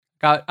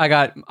I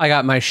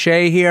got my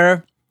Shay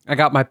here. I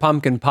got my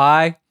pumpkin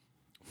pie.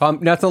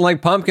 Nothing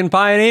like pumpkin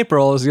pie in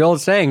April, as the old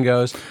saying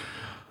goes.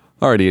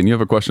 All right, Ian, you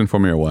have a question for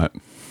me or what?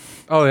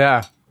 Oh,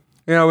 yeah.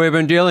 We've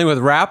been dealing with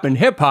rap and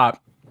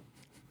hip-hop.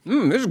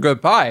 This is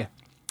good pie.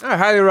 I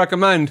highly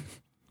recommend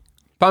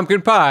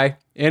pumpkin pie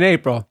in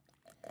April.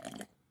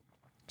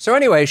 So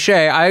anyway,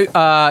 Shay,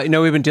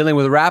 we've been dealing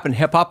with rap and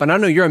hip-hop, and I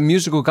know you're a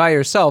musical guy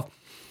yourself.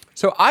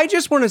 So I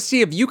just want to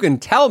see if you can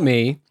tell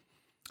me,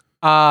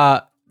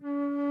 yeah,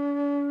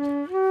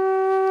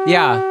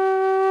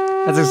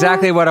 that's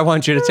exactly what I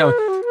want you to tell me.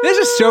 This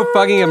is so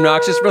fucking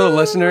obnoxious for the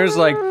listeners.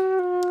 Like,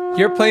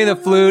 you're playing the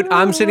flute.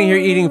 I'm sitting here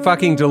eating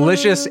fucking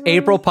delicious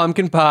April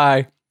pumpkin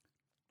pie.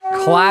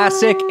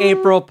 Classic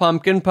April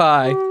pumpkin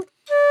pie.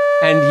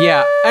 And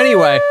yeah,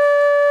 anyway,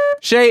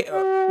 Shay,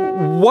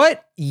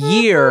 what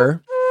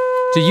year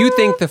do you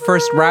think the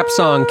first rap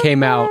song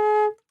came out?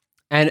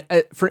 And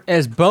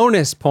as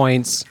bonus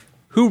points,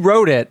 who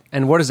wrote it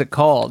and what is it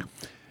called?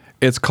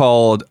 It's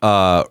called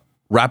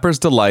Rapper's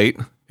Delight.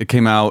 It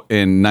came out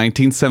in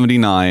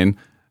 1979,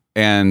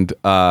 and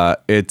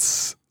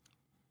it's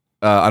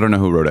I don't know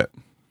who wrote it.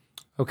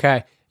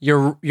 Okay,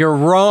 you're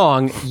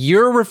wrong.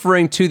 You're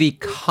referring to the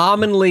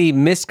commonly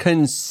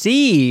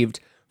misconceived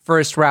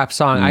first rap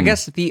song. I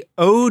guess the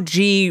OG.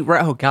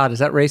 Oh God, is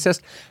that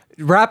racist?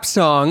 Rap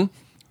song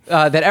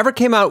that ever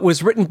came out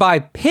was written by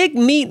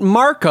Pigmeat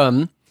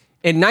Markham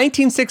in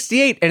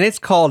 1968, and it's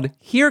called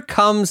 "Here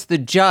Comes the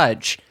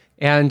Judge."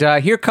 And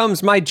here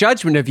comes my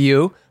judgment of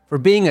you for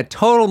being a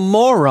total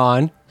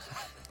moron.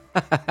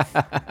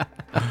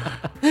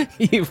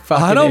 You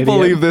fucking I don't idiot.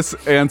 believe this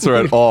answer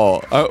at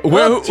all.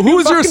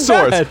 Who's your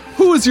source? Bad.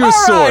 Who is your all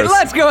source? Right,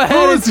 let's go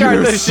ahead and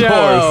start the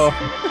show.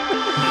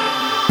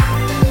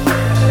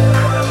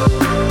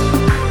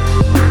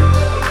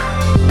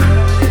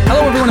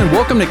 Hello, everyone, and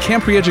welcome to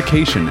Camp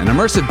Re-Education, an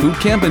immersive boot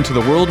camp into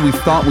the world we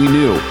thought we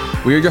knew.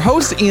 We are your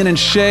hosts, Ian and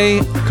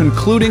Shay,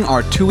 concluding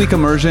our 2-week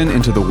immersion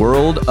into the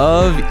world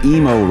of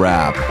emo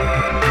rap.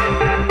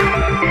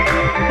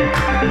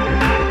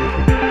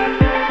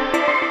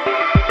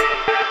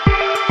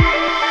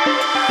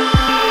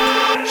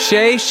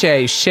 Shay.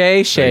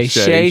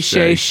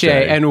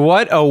 And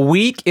what a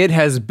week it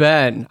has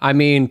been. I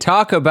mean,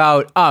 talk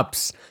about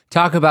ups,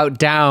 talk about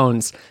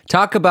downs,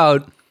 talk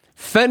about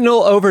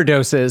fentanyl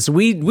overdoses.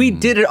 We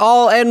did it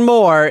all and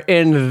more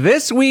in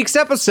this week's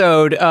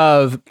episode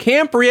of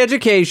Camp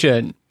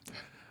Re-Education.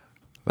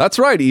 That's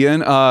right,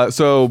 Ian.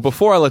 So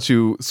before I let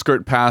you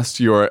skirt past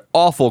your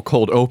awful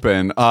cold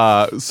open,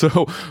 during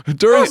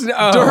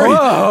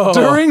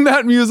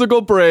that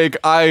musical break,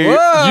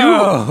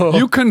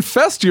 you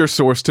confessed your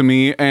source to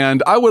me,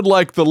 and I would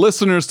like the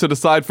listeners to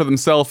decide for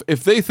themselves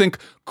if they think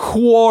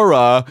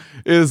Quora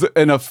is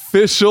an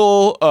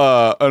official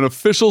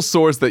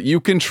source that you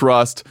can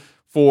trust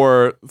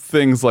for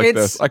things like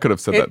this. I could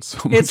have said that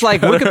so much It's like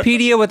better.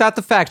 Wikipedia without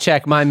the fact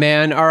check, my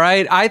man, all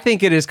right? I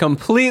think it is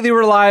completely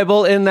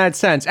reliable in that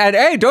sense. And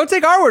hey, don't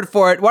take our word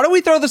for it. Why don't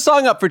we throw the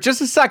song up for just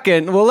a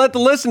second? We'll let the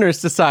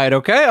listeners decide,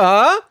 okay?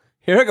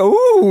 Here I go.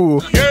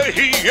 Ooh. Yeah,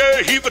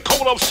 he's a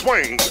coat of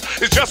swings.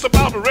 It's just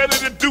about ready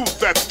to do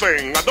that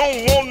thing. I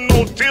don't want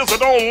no tears, I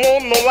don't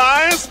want no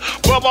lies.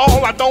 Above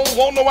all, I don't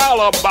want no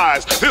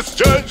alibis. This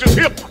judge is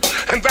hip,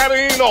 and that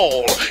ain't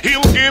all.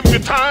 He'll give you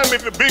time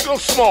if you're big or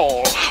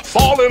small.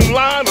 Fall in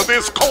line or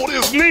this coat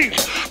is neat.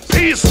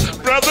 Peace,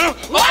 brother.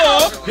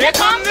 Uh-oh, here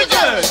come the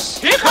judge.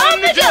 Here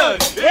come the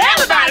judge.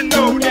 Everybody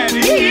know that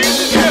he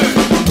is the judge.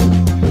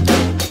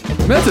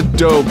 That's a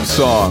dope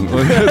song.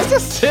 That's a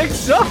sick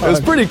song. It's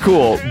pretty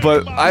cool,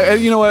 but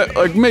you know what?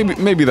 Like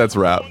maybe that's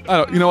rap. I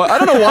don't know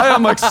why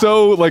I'm like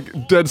so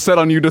like dead set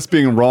on you just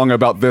being wrong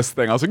about this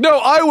thing. I was like, no,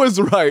 I was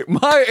right.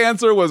 My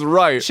answer was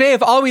right. Shay,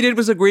 if all we did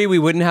was agree, we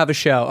wouldn't have a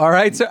show. All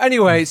right. So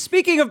anyway,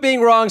 speaking of being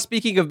wrong,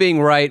 speaking of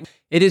being right,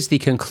 it is the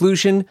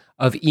conclusion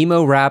of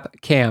emo rap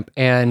camp,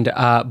 and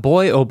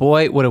boy, oh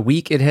boy, what a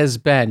week it has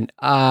been.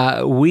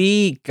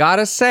 We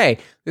gotta say,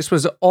 this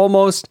was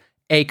almost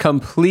a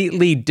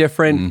completely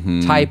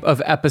different type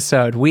of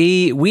episode.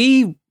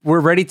 We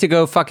were ready to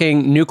go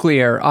fucking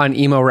nuclear on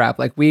emo rap.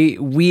 Like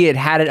we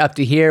had it up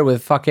to here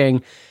with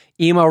fucking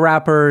emo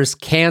rappers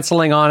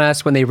canceling on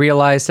us when they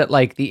realized that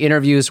like the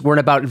interviews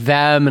weren't about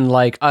them and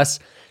like us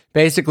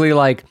basically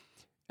like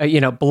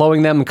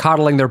blowing them and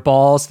coddling their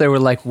balls. They were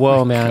like,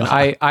 whoa, man,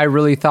 I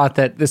really thought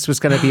that this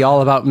was going to be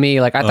all about me.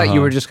 Like I thought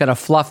you were just going to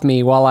fluff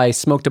me while I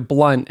smoked a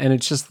blunt. And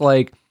it's just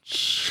like,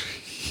 Jesus.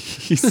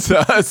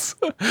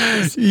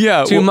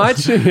 Yeah. Too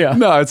much? Yeah.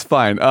 No, it's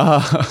fine.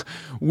 So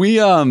we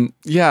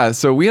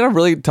had a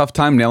really tough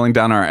time nailing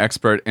down our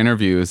expert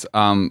interviews.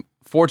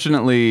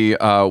 Fortunately,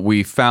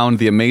 we found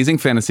the amazing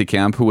Fantasy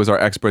Camp, who was our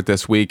expert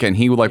this week, and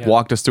he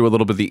walked us through a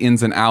little bit of the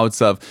ins and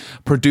outs of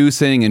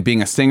producing and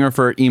being a singer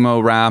for emo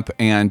rap.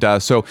 And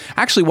so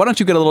actually, why don't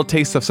you get a little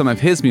taste of some of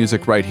his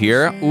music right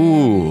here?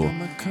 Ooh.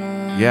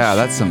 Yeah,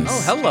 that's some.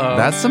 Oh, hello.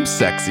 That's some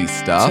sexy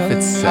stuff.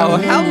 It's oh,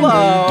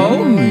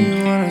 hello.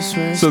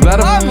 So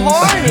that I'm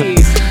horny.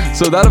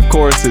 So that, of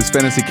course, is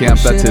Fantasy Camp.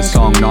 That's his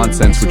song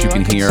Nonsense, which you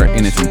can hear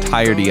in its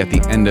entirety at the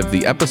end of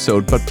the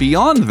episode. But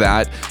beyond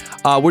that,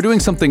 we're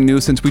doing something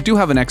new since we do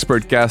have an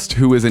expert guest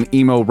who is an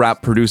emo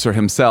rap producer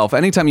himself.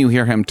 Anytime you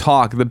hear him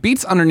talk, the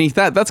beats underneath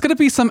that's going to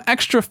be some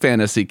extra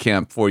Fantasy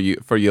Camp for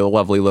you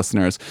lovely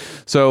listeners.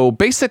 So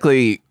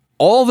basically,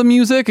 all the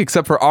music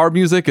except for our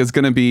music is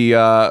going to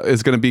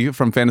be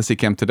from Fantasy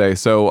Camp today.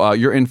 So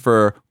you're in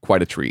for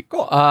quite a treat.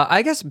 Cool.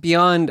 I guess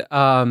beyond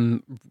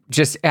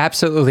just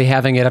absolutely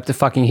having it up to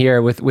fucking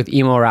here with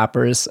emo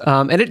rappers.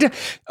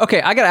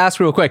 Okay, I got to ask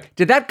real quick.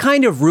 Did that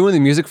kind of ruin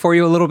the music for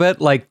you a little bit?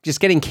 Like just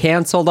getting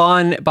canceled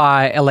on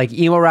by like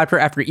emo rapper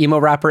after emo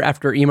rapper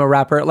after emo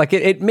rapper? Like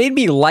it made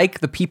me like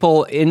the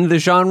people in the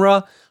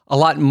genre a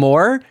lot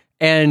more,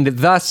 and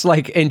thus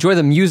like enjoy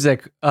the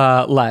music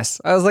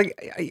less. I was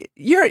like,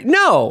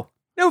 no,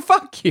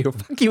 fuck you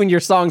and your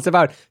songs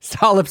about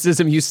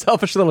solipsism, you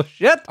selfish little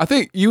shit. I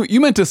think you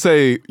meant to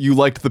say you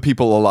liked the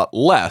people a lot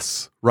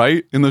less,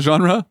 right, in the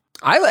genre?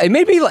 It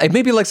made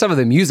me like some of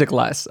the music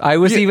less. I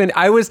was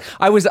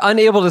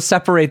unable to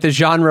separate the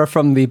genre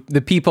from the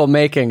people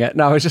making it,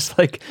 and I was just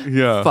like,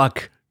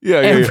 fuck.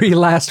 Every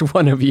last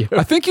one of you.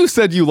 I think you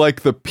said you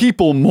like the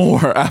people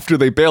more after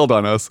they bailed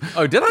on us.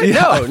 Oh, did I?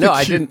 No,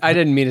 I didn't. I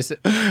didn't mean to say.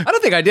 I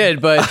don't think I did,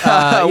 but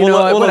we'll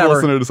whatever. let the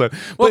listener decide.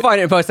 We'll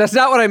find it in post. That's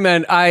not what I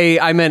meant.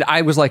 I meant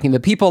I was liking the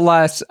people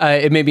less.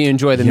 It made me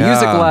enjoy the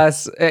music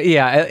less.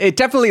 It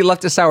definitely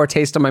left a sour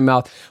taste in my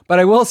mouth. But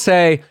I will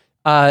say,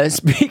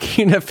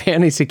 speaking of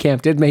Fantasy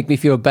Camp, did make me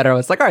feel better. I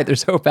was like, all right,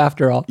 there's hope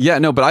after all. Yeah,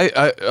 no, but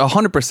I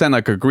 100%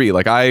 like agree.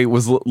 Like I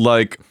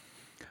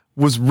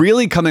was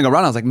really coming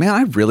around. I was like, man,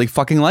 I really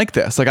fucking like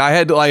this. Like I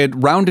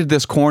had rounded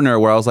this corner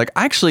where I was like,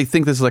 I actually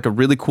think this is like a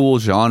really cool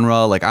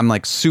genre. Like I'm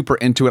like super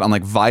into it. I'm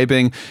like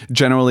vibing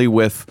generally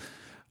with,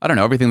 I don't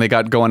know, everything they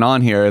got going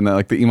on here in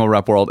the emo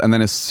rap world. And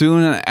then as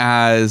soon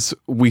as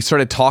we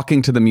started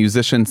talking to the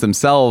musicians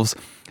themselves,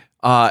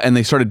 and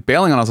they started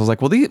bailing on us, I was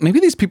like, well, maybe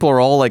these people are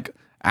all like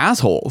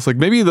assholes. Like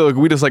maybe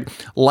we just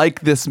like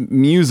this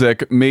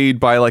music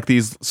made by like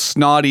these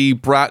snotty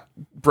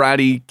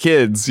bratty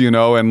kids,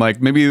 and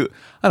like maybe,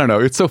 I don't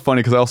know. It's so funny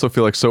because I also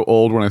feel like so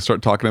old when I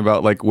start talking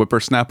about like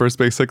whippersnappers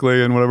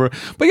basically and whatever.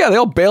 But yeah, they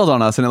all bailed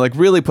on us and it like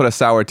really put a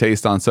sour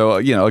taste on. So,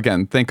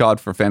 again, thank God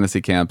for Fantasy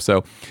Camp.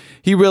 So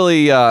he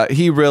really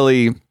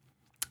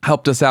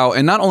helped us out.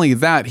 And not only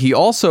that, he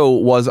also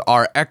was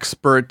our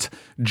expert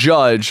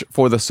judge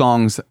for the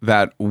songs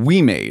that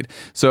we made.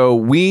 So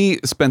we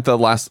spent the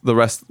rest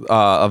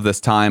of this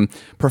time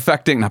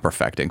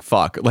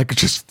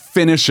just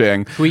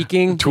finishing.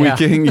 Tweaking.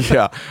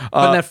 Yeah.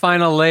 Putting that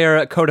final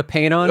layer coat of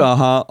paint on.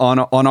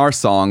 On our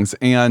songs.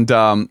 And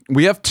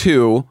we have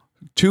two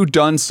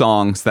done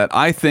songs that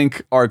I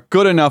think are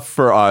good enough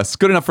for us,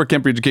 good enough for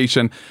Camp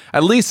Education,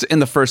 at least in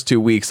the first 2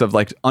 weeks of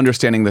like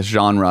understanding this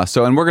genre.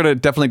 So, and we're going to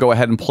definitely go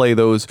ahead and play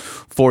those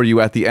for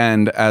you at the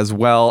end, as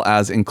well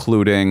as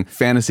including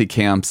Fantasy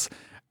Camp's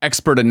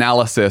expert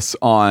analysis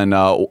on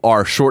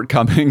our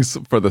shortcomings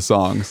for the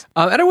songs.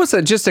 And I was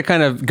just to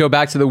kind of go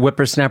back to the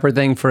whippersnapper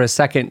thing for a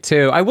second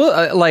too. I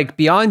will like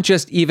beyond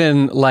just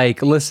even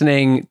like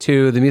listening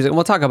to the music, and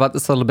we'll talk about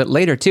this a little bit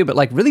later too, but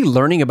like really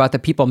learning about the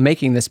people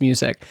making this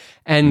music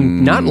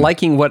and not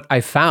liking what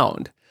I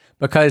found.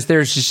 Because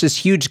there's just this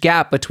huge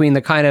gap between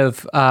the kind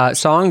of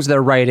songs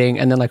they're writing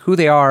and then like who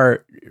they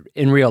are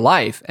in real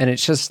life. And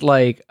it's just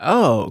like,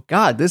 oh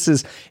God,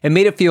 it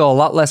made it feel a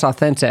lot less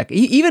authentic.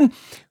 Even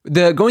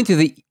going through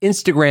the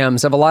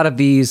Instagrams of a lot of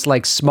these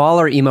like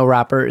smaller emo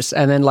rappers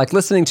and then like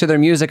listening to their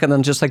music and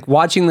then just like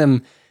watching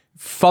them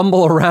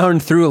fumble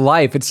around through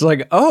life. It's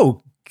like,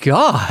 oh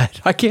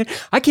God, I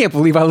can't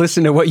believe I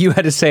listened to what you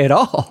had to say at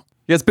all.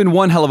 Yeah, it's been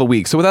one hell of a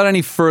week. So without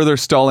any further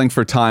stalling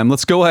for time,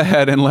 let's go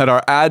ahead and let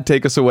our ad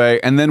take us away.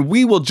 And then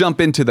we will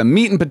jump into the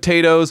meat and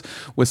potatoes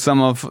with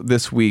some of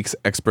this week's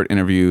expert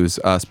interviews.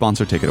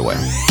 Sponsor, take it away.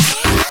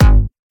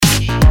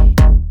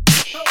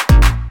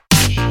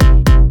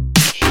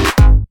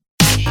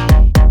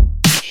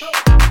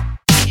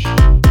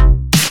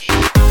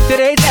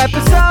 Today's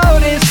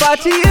episode is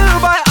brought to you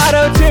by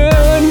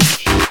Auto-Tune.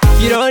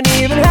 You don't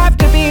even have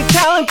to be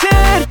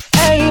talented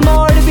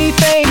anymore to be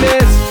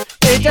famous.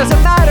 It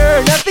doesn't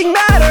matter, nothing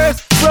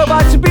matters.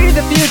 Robots should be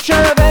the future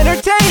of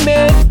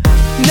entertainment.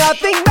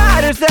 Nothing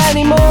matters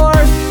anymore.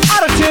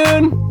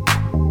 Auto-Tune.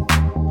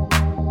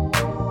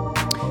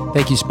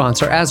 Thank you,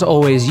 sponsor. As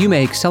always, you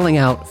make selling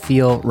out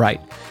feel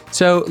right.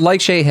 So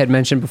like Shay had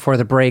mentioned before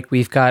the break,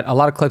 we've got a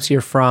lot of clips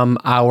here from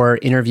our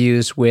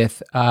interviews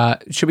with,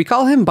 should we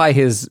call him by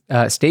his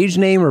stage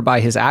name or by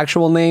his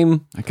actual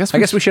name? I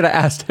guess we should have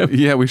asked him.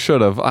 Yeah, we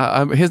should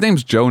have. His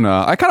name's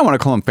Jonah. I kind of want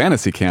to call him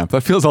Fantasy Camp.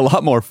 That feels a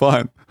lot more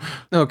fun.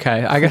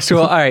 Okay, I guess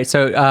we'll, all right.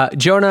 So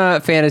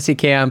Jonah Fantasy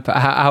Camp,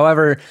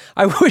 however,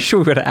 I wish we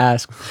would have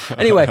asked.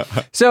 Anyway,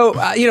 so,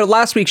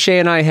 last week Shay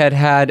and I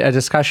had a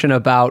discussion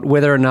about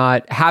whether or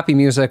not happy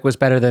music was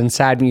better than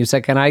sad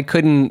music. And I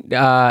couldn't,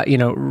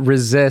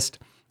 resist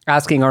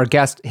asking our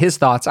guest his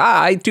thoughts.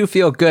 I do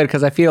feel good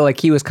because I feel like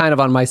he was kind of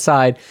on my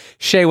side.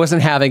 Shay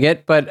wasn't having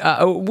it, but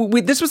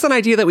this was an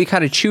idea that we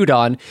kind of chewed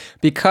on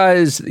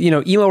because,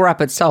 emo rap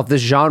itself,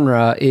 this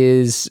genre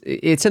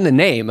it's in the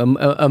name,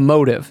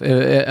 emotive,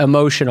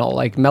 emotional,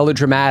 like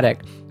melodramatic.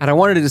 And I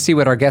wanted to see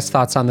what our guest's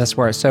thoughts on this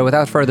were. So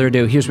without further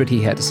ado, here's what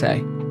he had to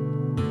say.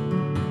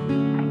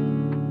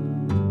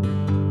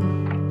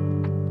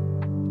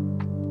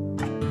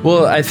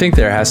 Well, I think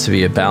there has to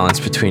be a balance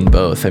between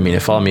both. I mean,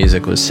 if all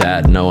music was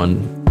sad, not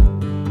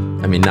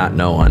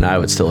no one, I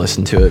would still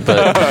listen to it,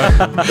 but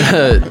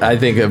I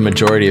think a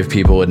majority of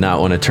people would not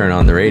want to turn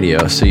on the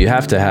radio. So you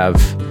have to have,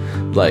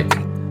 like,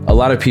 a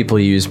lot of people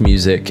use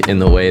music in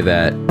the way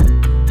that,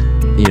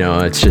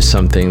 it's just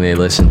something they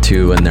listen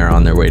to when they're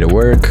on their way to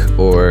work,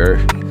 or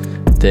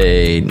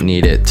they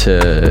need it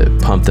to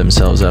pump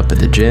themselves up at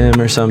the gym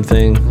or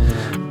something.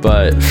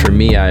 But for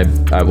me, I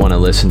want to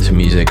listen to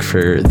music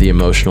for the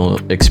emotional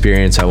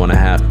experience. I want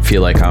to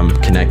feel like I'm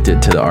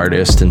connected to the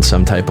artist in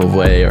some type of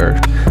way or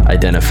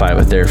identify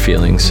with their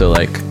feelings. So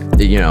like,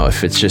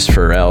 if it's just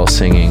Pharrell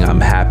singing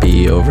I'm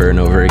happy over and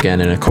over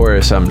again in a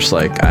chorus, I'm just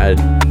like, I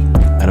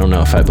don't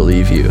know if I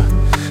believe you.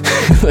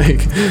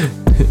 Like,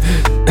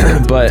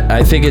 but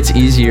I think it's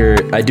easier.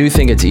 I do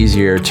think it's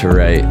easier to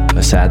write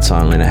a sad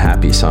song than a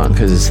happy song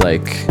because it's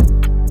like,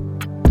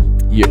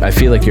 I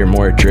feel like you're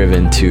more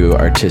driven to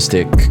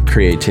artistic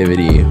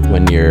creativity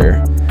when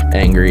you're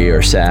angry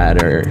or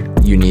sad, or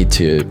you need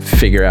to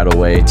figure out a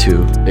way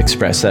to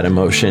express that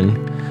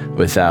emotion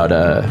without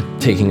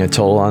taking a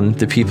toll on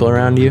the people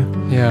around you.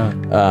 Yeah.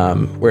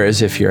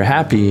 Whereas if you're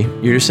happy,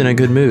 you're just in a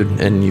good mood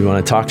and you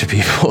want to talk to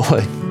people.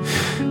 Like,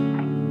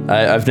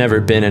 I've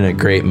never been in a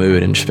great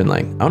mood and just been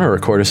like, I want to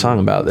record a song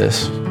about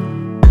this.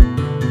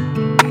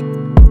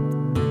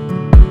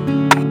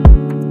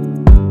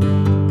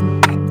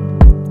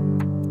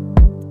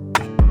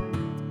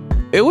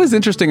 It was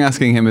interesting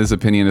asking him his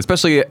opinion,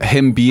 especially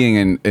him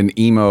being an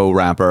emo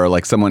rapper,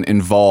 like someone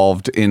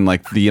involved in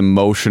like the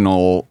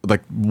emotional,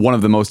 like one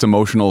of the most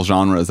emotional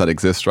genres that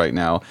exists right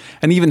now.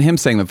 And even him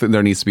saying that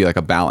there needs to be like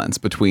a balance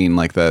between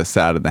like the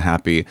sad and the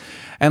happy.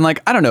 And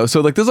like, I don't know.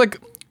 So like there's like,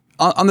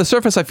 on the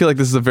surface, I feel like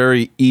this is a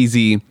very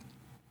easy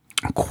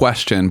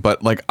question,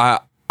 but like,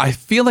 I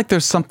feel like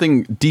there's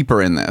something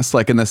deeper in this,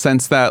 like in the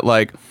sense that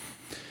like,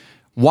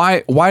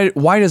 why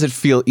does it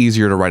feel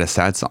easier to write a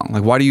sad song?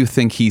 Like, why do you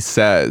think he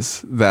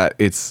says that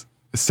it's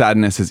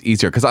sadness is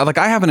easier? Because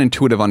I have an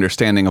intuitive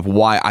understanding of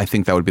why I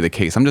think that would be the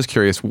case. I'm just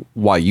curious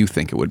why you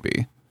think it would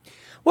be.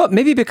 Well,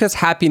 maybe because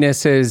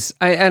happiness is,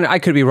 and I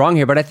could be wrong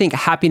here, but I think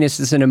happiness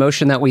is an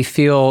emotion that we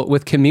feel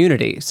with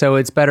community. So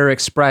it's better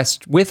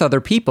expressed with other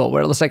people,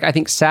 where it's like, I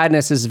think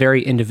sadness is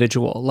very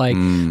individual. Like,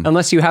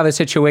 unless you have a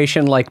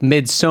situation like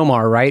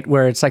Midsommar, right?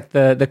 Where it's like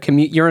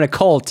you're in a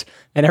cult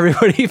and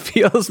everybody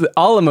feels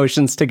all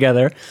emotions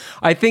together.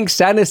 I think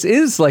sadness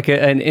is like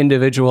an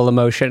individual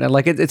emotion, and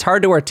like it's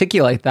hard to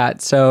articulate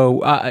that.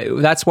 So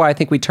that's why I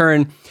think we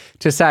turn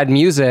to sad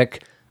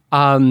music,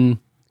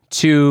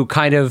 to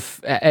kind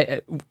of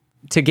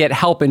to get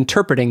help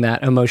interpreting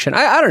that emotion.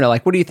 I don't know.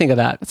 Like, what do you think of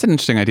that? That's an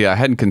interesting idea. I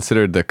hadn't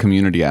considered the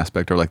community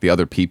aspect or like the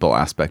other people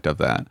aspect of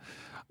that.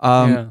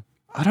 I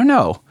don't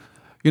know.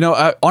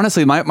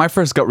 Honestly, my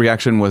first gut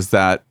reaction was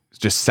that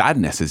just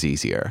sadness is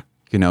easier.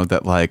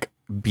 That like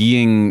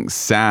being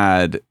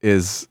sad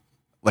is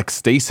like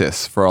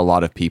stasis for a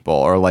lot of people,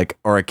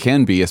 or it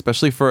can be,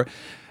 especially for,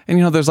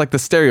 and there's like the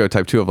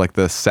stereotype too of like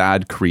the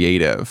sad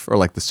creative or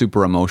like the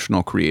super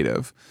emotional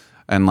creative.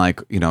 And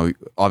like,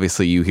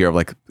 obviously you hear of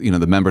like,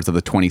 the members of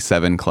the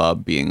 27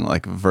 Club being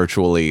like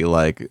virtually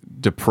like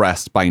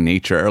depressed by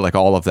nature, like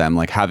all of them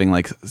like having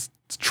like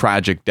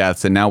tragic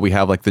deaths. And now we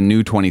have like the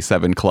new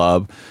 27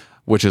 Club,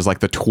 which is like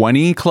the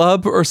 20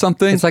 Club or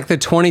something. It's like the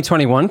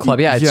 2021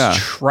 Club. Yeah, it's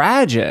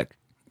tragic.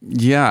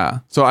 Yeah.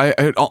 So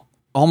it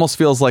almost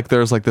feels like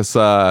there's like this,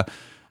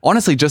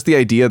 honestly, just the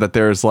idea that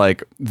there's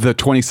like the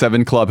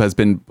 27 Club has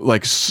been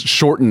like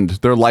shortened,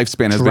 their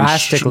lifespan has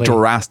been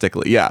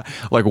drastically. Yeah.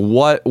 Like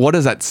what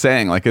is that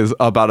saying? Like is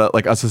about us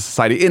as a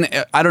society?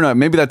 And I don't know,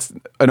 maybe that's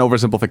an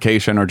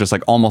oversimplification or just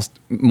like almost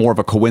more of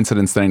a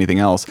coincidence than anything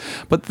else.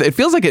 But it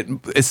feels like it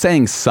is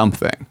saying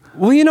something.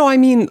 Well,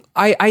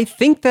 I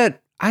think that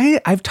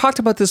I've talked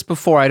about this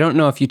before. I don't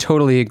know if you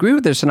totally agree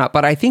with this or not,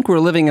 but I think we're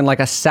living in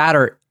like a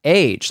sadder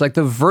age. Like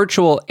the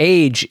virtual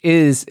age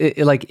is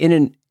like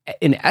in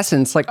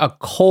essence, like a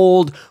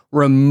cold,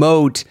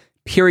 remote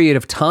period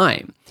of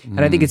time.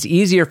 And I think it's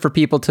easier for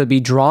people to be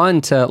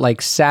drawn to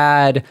like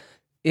sad,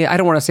 I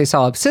don't want to say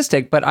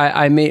solipsistic, but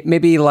I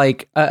maybe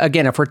like,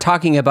 again, if we're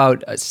talking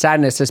about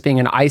sadness as being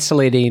an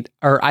isolated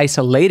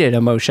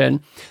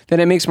emotion,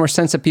 then it makes more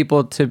sense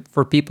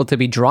for people to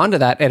be drawn to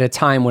that at a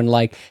time when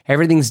like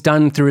everything's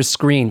done through a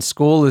screen.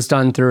 School is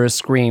done through a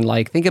screen.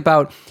 Like think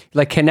about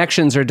like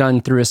connections are done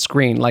through a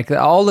screen. Like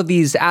all of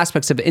these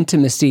aspects of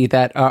intimacy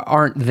that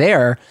aren't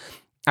there.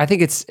 I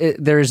think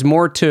there's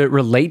more to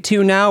relate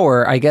to now,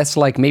 or I guess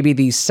like maybe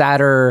these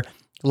sadder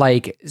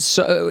like,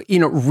 so, you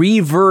know,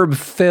 reverb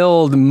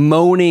filled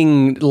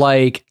moaning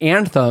like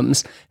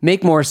anthems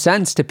make more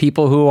sense to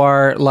people who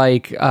are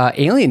like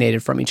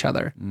alienated from each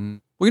other.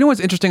 Well, you know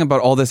what's interesting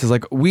about all this is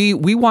like we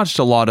watched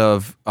a lot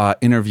of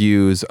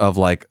interviews of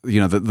like,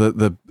 you know,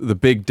 the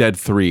Big Dead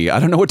 3. I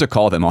don't know what to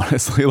call them,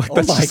 honestly. Like,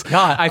 Oh my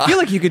God. I feel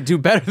like you could do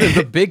better than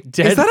the Big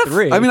Dead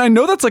 3. I mean, I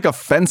know that's like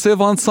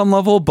offensive on some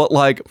level, but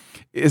like,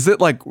 is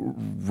it like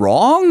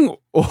wrong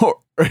or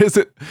is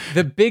it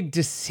the Big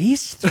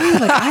Deceased 3?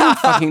 Like, I don't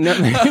fucking know.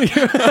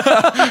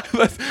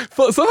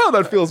 somehow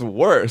that feels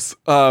worse.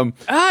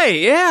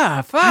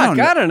 Yeah, fuck.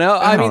 I don't know.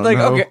 I mean, like,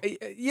 okay,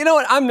 you know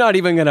what? I'm not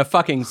even gonna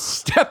fucking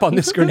step on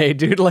this grenade,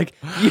 dude. Like,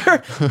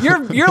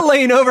 you're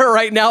laying over it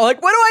right now.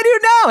 Like, what do I do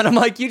now? And I'm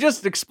like, you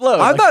just explode.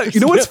 I'm not.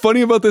 You know what's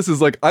funny about this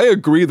is like I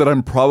agree that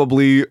I'm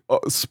probably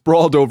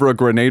sprawled over a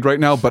grenade right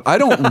now, but I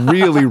don't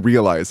really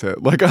realize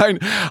it. Like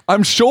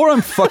I'm sure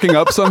I'm fucking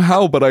up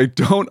somehow, but I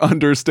don't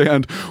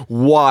understand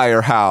why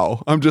or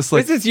how. I'm just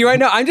like, this is you right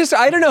now. I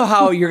don't know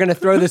how you're gonna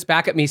throw this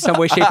back at me some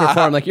way, shape, or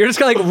form. Like, you're just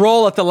gonna like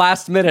roll at the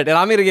last minute, and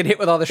I'm gonna get hit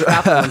with all the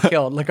shrapnel and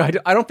killed. Like,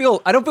 I don't feel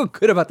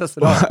good about this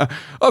at all.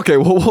 Okay,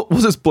 well,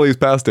 we'll just blaze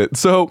past it.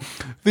 So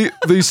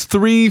these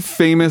three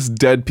famous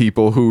dead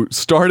people who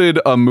started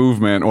a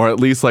movement, or at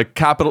least like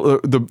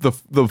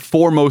the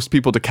foremost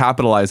people to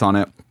capitalize on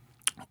it.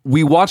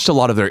 We watched a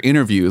lot of their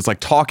interviews, like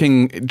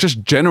talking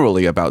just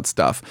generally about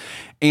stuff.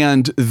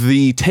 And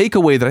the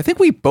takeaway that I think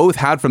we both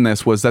had from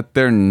this was that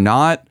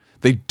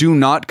they do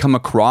not come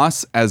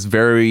across as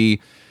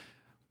very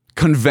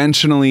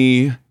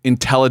conventionally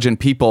intelligent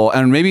people.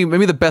 And maybe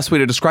the best way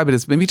to describe it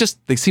is maybe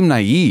just they seem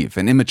naive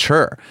and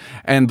immature.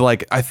 And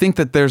like, I think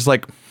that there's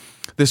like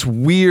this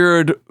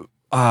weird,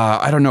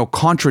 I don't know,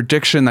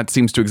 contradiction that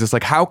seems to exist.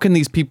 Like, how can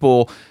these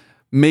people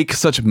make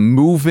such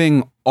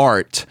moving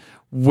art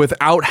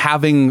without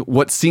having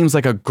what seems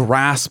like a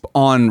grasp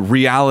on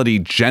reality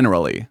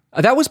generally?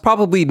 That was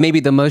probably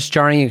maybe the most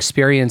jarring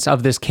experience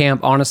of this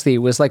camp, honestly,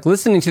 was like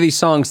listening to these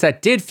songs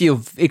that did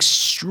feel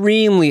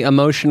extremely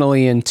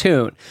emotionally in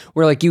tune,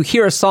 where like you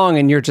hear a song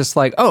and you're just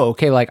like, oh,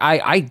 okay, like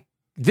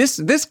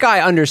this guy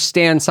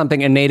understands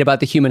something innate about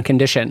the human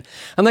condition.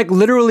 I'm like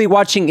literally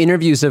watching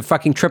interviews of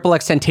fucking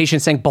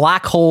XXXTentacion saying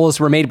black holes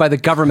were made by the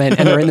government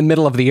and they're in the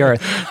middle of the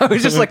earth. I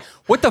was just like,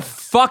 what the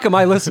fuck am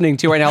I listening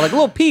to right now? Like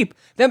Lil Peep,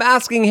 them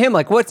asking him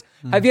like, what's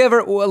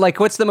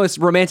the most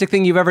romantic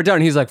thing you've ever done?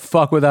 And he's like,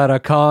 fuck without a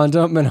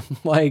condom. And I'm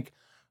like,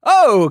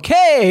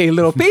 okay,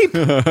 Lil Peep.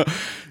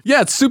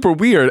 Yeah, it's super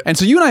weird. And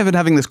so you and I have been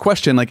having this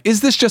question, like,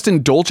 is this just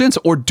indulgence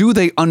or do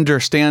they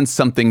understand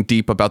something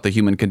deep about the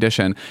human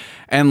condition?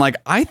 And like,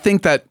 I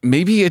think that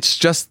maybe it's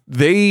just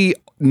they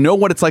know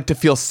what it's like to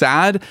feel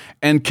sad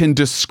and can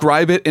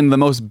describe it in the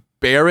most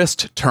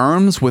barest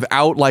terms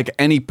without like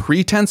any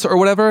pretense or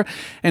whatever.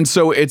 And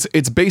so it's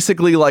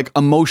basically like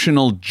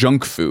emotional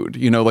junk food,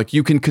 you know, like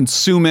you can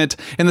consume it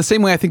in the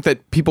same way I think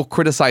that people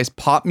criticize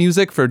pop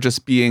music for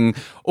just being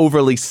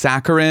overly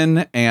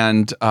saccharine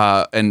and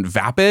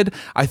vapid.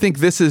 I think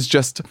this is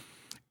just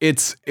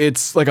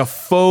it's like a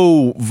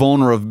faux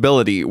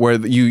vulnerability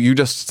where you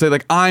just say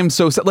like, I'm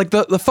so sad. Like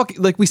the fuck,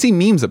 like we see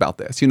memes about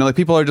this, you know, like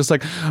people are just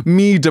like,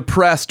 me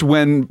depressed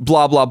when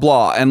blah blah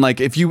blah. And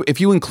like if you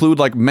include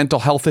like mental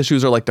health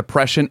issues or like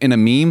depression in a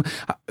meme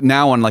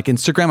now on like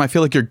Instagram, I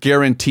feel like you're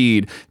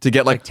guaranteed to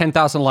get like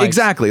 10,000 likes.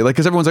 Exactly, like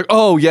because everyone's like,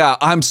 oh yeah,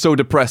 I'm so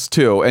depressed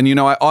too. And you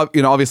know,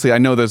 obviously I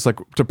know there's like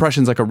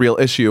depression's like a real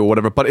issue or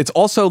whatever, but it's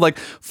also like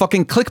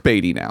fucking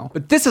clickbaity now.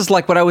 But this is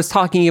like what I was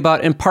talking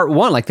about in part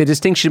one, like the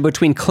distinction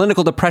between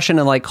clinical depression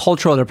and like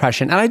cultural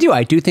depression. And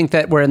I do think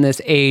that we're in this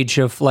age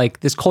of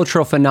like this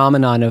cultural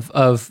phenomenon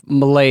of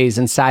malaise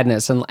and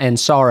sadness and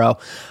sorrow.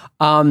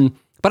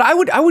 But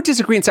I would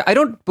disagree and say I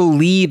don't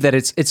believe that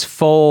it's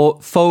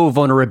faux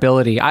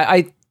vulnerability.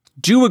 I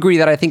do agree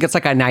that I think it's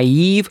like a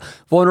naive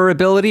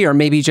vulnerability or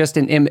maybe just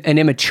an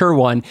immature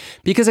one,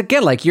 because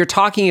again, like you're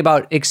talking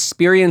about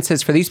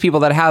experiences for these people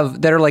that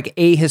are like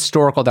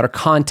ahistorical, that are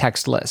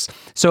contextless.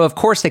 So of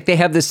course, like they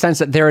have this sense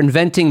that they're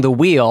inventing the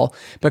wheel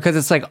because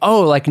it's like,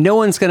 oh, like no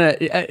one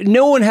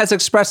has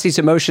expressed these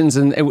emotions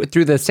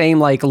through the same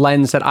like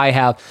lens that I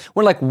have.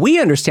 When like we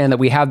understand that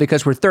we have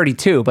because we're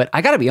 32, but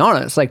I gotta be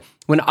honest, like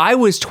when I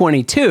was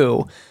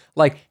 22,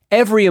 like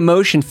every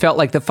emotion felt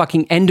like the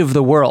fucking end of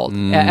the world.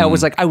 I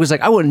was like, I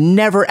will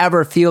never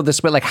ever feel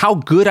this way. Like how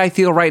good I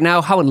feel right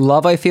now, how in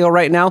love I feel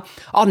right now,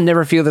 I'll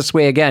never feel this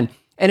way again.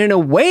 And in a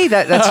way,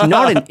 that's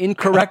not an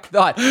incorrect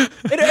thought.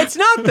 It's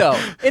not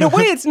though. In a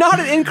way, it's not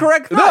an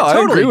incorrect thought.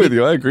 No, totally.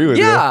 I agree with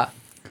you. Yeah.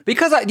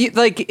 Because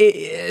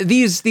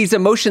these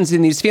emotions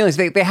and these feelings,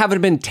 they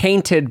haven't been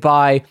tainted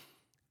by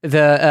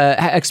the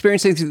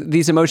experiencing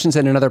these emotions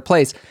in another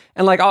place.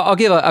 And like I'll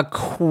give a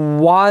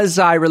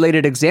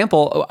quasi-related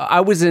example.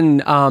 I was in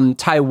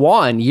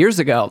Taiwan years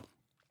ago,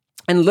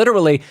 and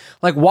literally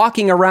like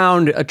walking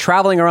around,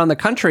 traveling around the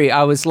country,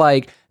 I was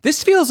like,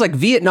 this feels like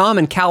Vietnam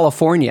and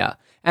California.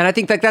 And I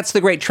think like that's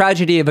the great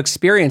tragedy of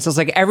experience. It's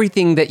like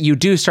everything that you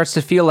do starts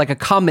to feel like a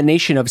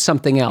combination of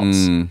something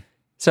else.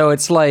 So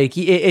it's like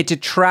it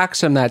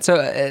detracts from that. So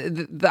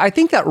I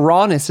think that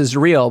rawness is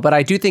real, but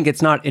I do think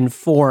it's not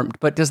informed.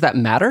 But does that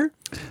matter?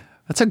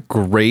 That's a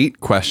great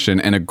question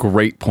and a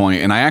great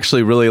point. And I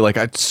actually really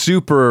I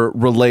super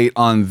relate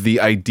on the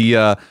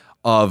idea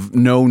of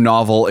no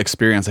novel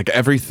experience. Like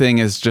everything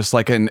is just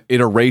like an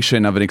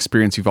iteration of an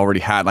experience you've already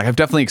had. Like I've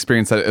definitely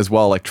experienced that as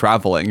well, like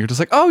traveling. You're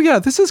just like, oh yeah,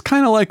 this is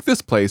kind of like this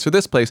place or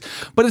this place.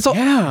 But it's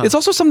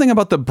also something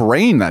about the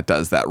brain that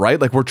does that, right?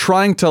 Like we're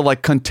trying to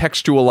like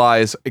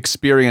contextualize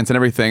experience and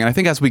everything. And I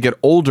think as we get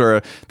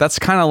older, that's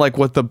kind of like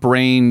what the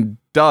brain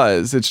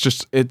does. It's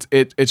just it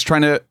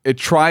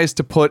tries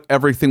to put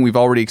everything we've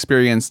already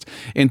experienced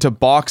into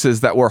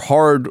boxes that were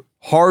hard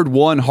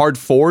won, hard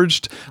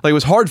forged. Like it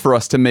was hard for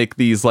us to make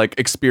these like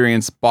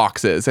experience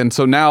boxes. And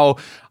so now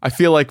I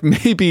feel like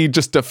maybe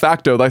just de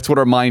facto, that's what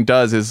our mind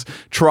does, is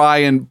try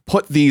and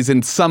put these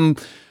in some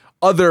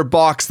other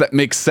box that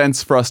makes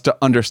sense for us to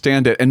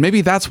understand it. And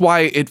maybe that's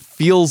why it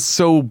feels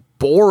so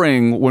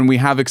boring when we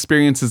have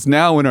experiences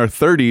now in our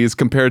 30s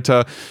compared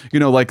to,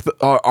 like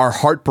our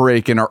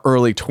heartbreak in our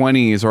early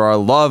 20s, or our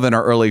love in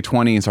our early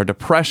 20s, our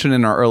depression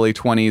in our early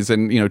 20s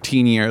and,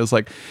 teen years.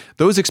 Like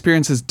those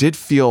experiences did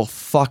feel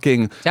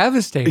fucking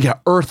devastating. Yeah,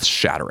 earth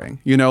shattering.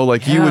 You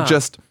would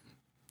just,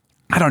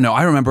 I don't know.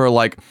 I remember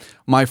like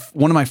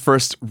one of my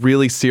first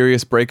really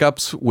serious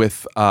breakups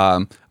with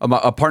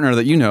a partner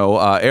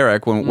that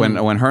Eric,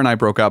 when her and I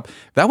broke up.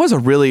 That was a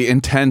really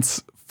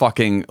intense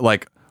fucking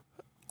like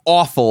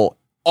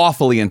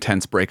awfully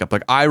intense breakup.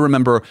 Like I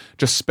remember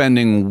just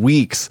spending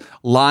weeks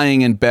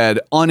lying in bed,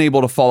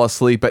 unable to fall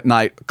asleep at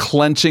night,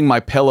 clenching my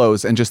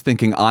pillows and just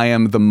thinking I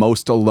am the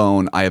most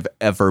alone I have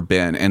ever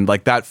been. And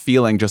like that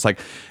feeling just like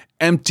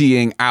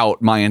emptying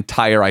out my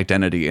entire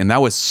identity. And that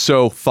was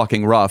so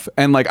fucking rough.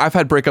 And like I've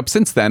had breakups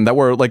since then that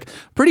were like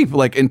pretty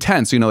like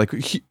intense,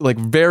 like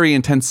very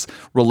intense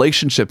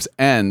relationships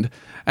end.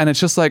 And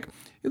it's just like,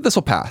 this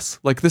will pass.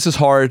 Like this is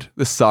hard.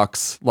 This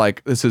sucks.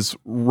 Like this is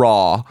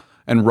raw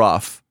and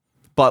rough,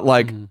 but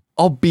like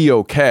I'll be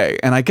okay.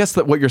 And I guess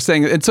that what you're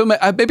saying, and so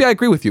maybe I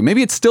agree with you.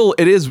 Maybe it's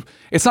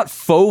not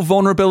faux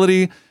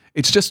vulnerability.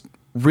 It's just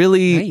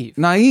really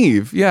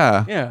naive.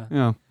 Yeah.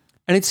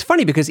 And it's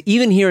funny because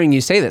even hearing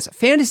you say this,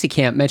 Fantasy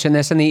Camp mentioned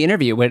this in the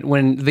interview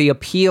when the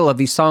appeal of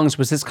these songs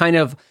was this kind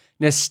of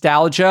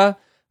nostalgia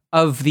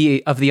of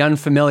the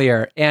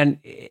unfamiliar. And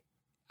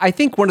I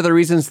think one of the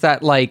reasons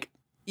that like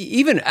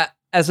even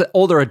as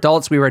older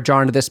adults, we were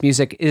drawn to this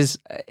music is,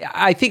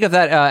 I think of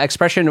that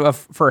expression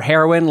for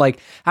heroin, like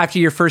after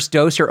your first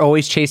dose, you're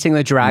always chasing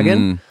the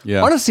dragon.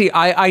 Honestly,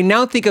 I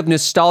now think of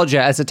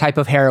nostalgia as a type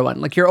of heroin.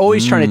 Like you're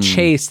always trying to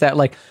chase that,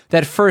 like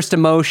that first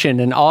emotion,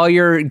 and all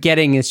you're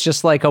getting is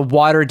just like a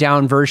watered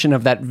down version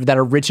of that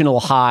original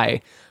high.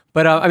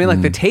 But I mean,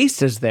 like the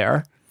taste is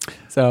there.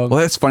 So, well,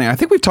 that's funny. I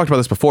think we've talked about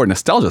this before.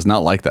 Nostalgia is not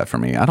like that for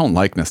me. I don't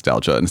like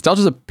nostalgia.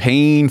 Nostalgia is a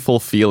painful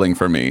feeling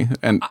for me.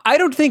 And I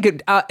don't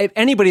think if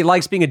anybody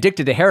likes being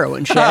addicted to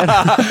heroin, Shan.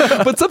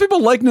 But some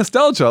people like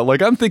nostalgia.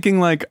 Like I'm thinking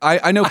like,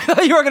 I know.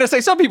 You were going to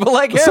say some people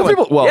like heroin. Some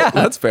people,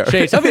 that's fair.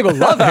 Shay, some people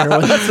love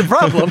heroin. That's the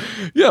problem.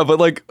 Yeah, but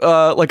like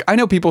I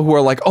know people who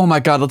are like, oh my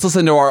God, let's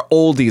listen to our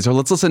oldies, or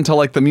let's listen to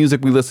like the music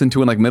we listened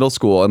to in like middle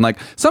school. And like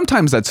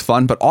sometimes that's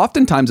fun, but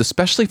oftentimes,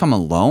 especially if I'm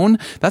alone,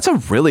 that's a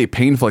really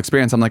painful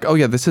experience. I'm like, oh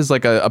yeah, this is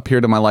like a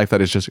period of my life that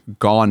is just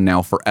gone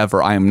now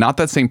forever. I am not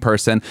that same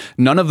person.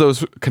 None of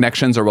those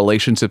connections or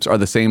relationships are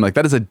the same. Like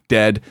that is a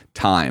dead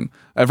time.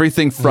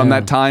 Everything from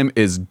that time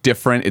is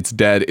different. It's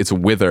dead. It's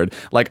withered.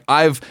 Like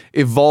I've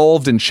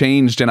evolved and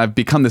changed, and I've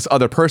become this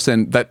other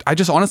person that I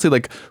just honestly,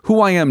 like who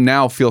I am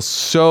now feels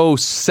so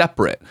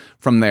separate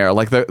from there.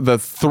 Like the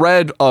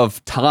thread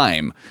of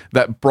time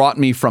that brought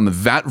me from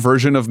that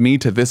version of me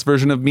to this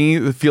version of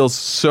me feels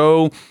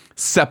so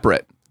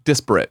separate,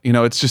 disparate.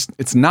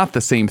 It's not the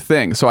same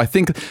thing. So I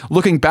think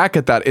looking back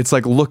at that, it's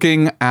like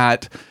looking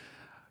at,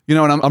 and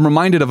I'm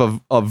reminded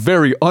of a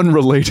very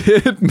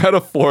unrelated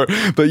metaphor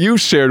that you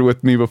shared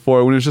with me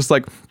before, when it's just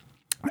like,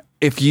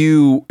 if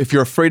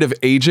you're afraid of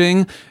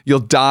aging, you'll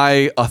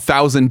die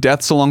 1,000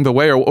 deaths along the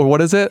way, or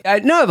what is it?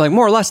 No, like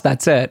more or less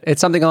that's it.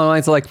 It's something along the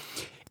lines of like,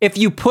 if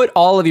you put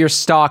all of your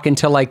stock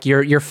into like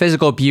your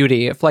physical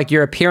beauty, if like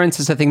your appearance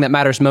is the thing that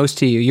matters most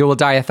to you, you will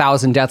die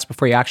 1,000 deaths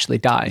before you actually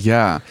die.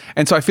 Yeah.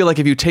 And so I feel like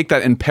if you take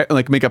that and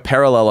like make a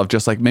parallel of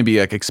just like maybe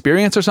like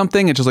experience or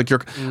something, it's just like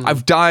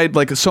I've died,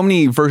 like so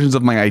many versions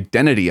of my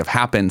identity have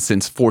happened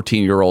since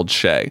 14-year-old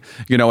Shay,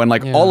 and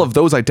like all of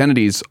those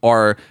identities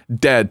are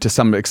dead to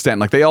some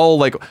extent. Like they all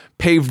like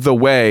paved the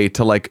way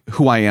to like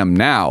who I am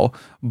now,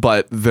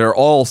 but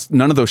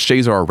none of those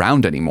Shays are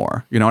around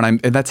anymore, and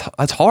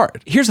that's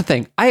hard. Here's the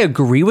thing. I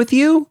agree with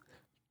you,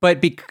 but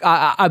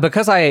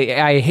because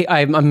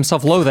I'm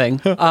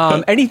self-loathing,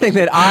 anything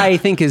that I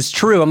think is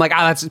true, I'm like,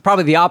 that's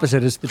probably the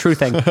opposite is the true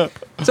thing.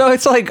 So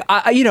it's like,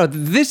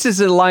 this is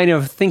a line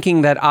of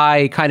thinking that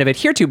I kind of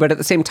adhere to, but at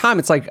the same time,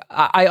 it's like,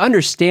 I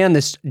understand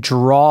this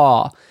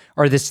draw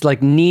or this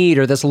like need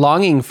or this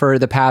longing for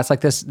the past,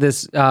 like this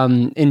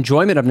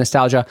enjoyment of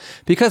nostalgia,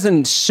 because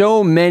in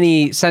so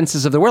many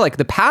senses of the word, like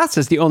the past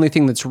is the only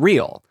thing that's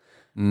real.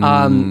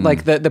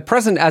 Like the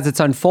present as it's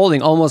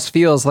unfolding almost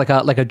feels like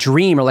a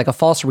dream or like a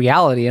false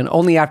reality, and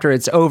only after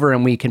it's over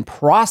and we can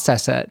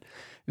process it,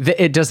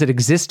 does it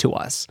exist to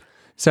us.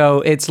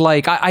 So it's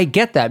like, I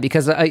get that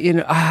because,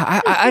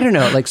 I don't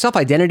know, like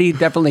self-identity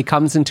definitely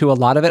comes into a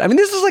lot of it. I mean,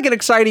 this is like an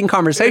exciting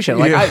conversation.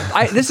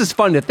 Like this is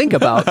fun to think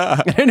about.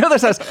 I know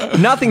this has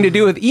nothing to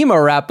do with emo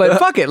rap, but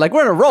fuck it. Like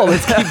we're on a roll.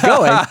 Let's keep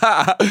going.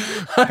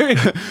 I mean,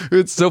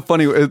 it's so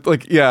funny. I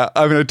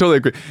totally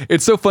agree.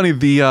 It's so funny.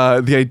 The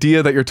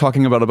idea that you're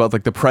talking about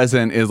like the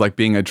present is like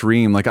being a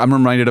dream. Like I'm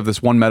reminded of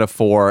this one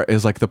metaphor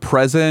is like the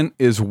present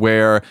is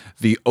where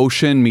the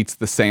ocean meets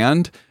the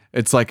sand.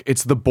 It's like,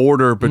 it's the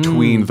border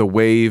between the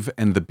wave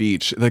and the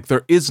beach. Like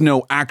there is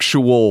no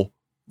actual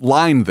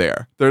line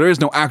there. There is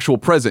no actual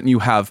present. You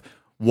have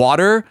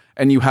water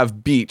and you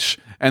have beach.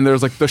 And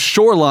there's like, the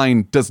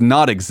shoreline does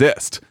not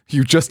exist.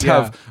 You just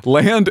have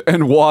land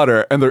and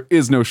water and there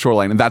is no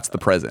shoreline. And that's the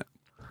present.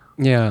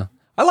 Yeah.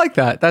 I like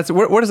that. That's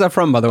where is that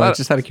from, by the way?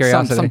 Just out of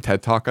curiosity. Some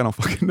TED Talk. I don't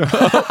fucking know.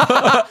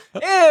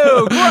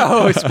 Ew,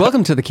 gross.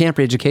 Welcome to the Camp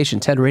Re-Education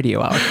TED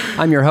Radio Hour.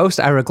 I'm your host,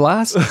 Ira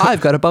Glass.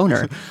 I've got a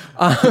boner.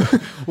 All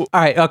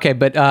right, okay,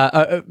 but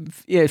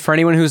for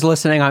anyone who's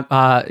listening,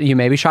 you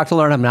may be shocked to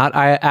learn I'm not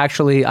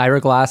Ira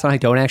Glass, and I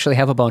don't actually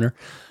have a boner.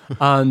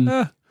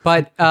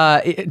 But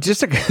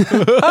just to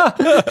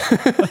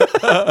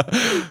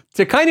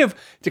kind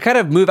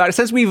of move out,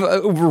 since we've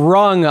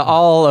wrung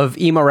all of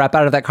emo rap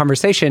out of that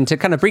conversation, to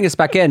kind of bring us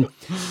back in,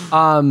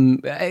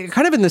 kind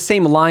of in the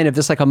same line of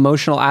this like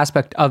emotional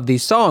aspect of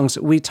these songs,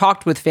 we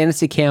talked with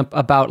Fantasy Camp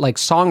about like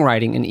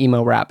songwriting in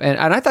emo rap, and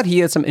I thought he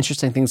had some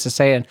interesting things to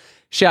say. And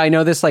Shea, I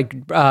know this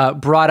like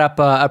brought up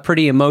a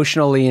pretty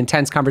emotionally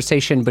intense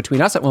conversation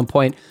between us at one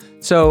point.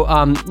 So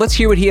let's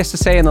hear what he has to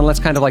say, and then let's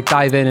kind of like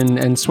dive in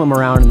and swim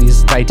around in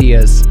these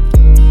ideas.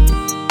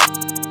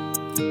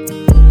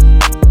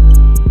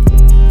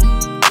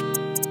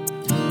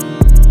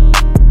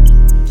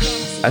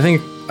 I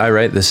think I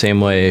write the same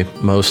way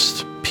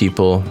most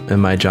people in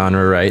my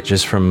genre write,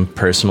 just from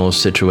personal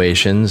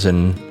situations,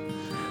 and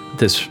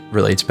this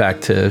relates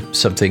back to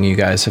something you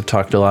guys have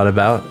talked a lot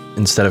about.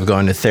 Instead of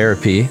going to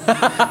therapy,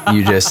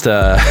 you just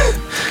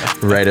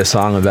write a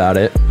song about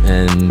it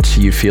and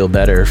you feel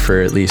better for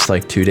at least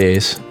like 2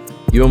 days.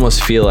 You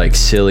almost feel like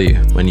silly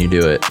when you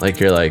do it. Like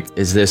you're like,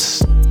 is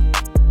this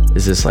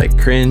like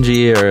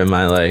cringy, or am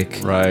I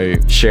like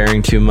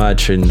sharing too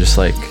much, and just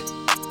like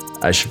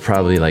I should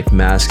probably like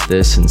mask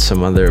this in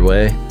some other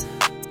way.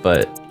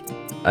 But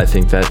I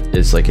think that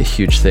is like a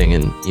huge thing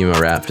in emo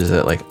rap, is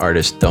that like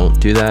artists don't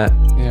do that.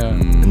 Yeah.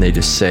 And they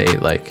just say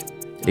like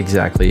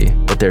exactly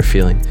what they're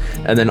feeling.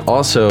 And then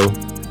also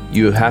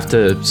you have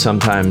to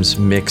sometimes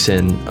mix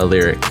in a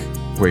lyric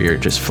where you're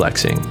just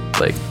flexing,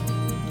 like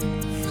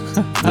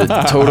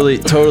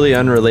totally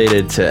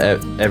unrelated to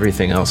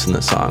everything else in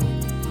the song.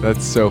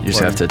 That's so funny. You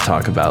just have to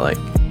talk about like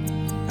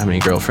how many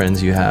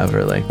girlfriends you have,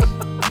 or like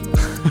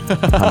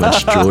how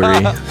much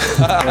jewelry.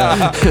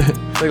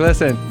 Like,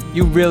 listen,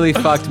 you really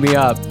fucked me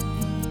up.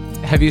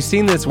 Have you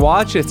seen this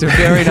watch? It's a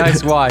very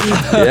nice watch.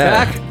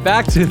 Yeah.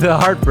 Back to the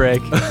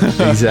heartbreak.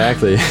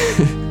 Exactly.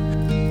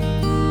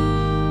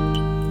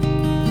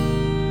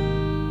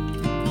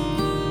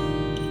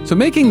 So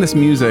making this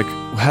music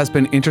has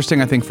been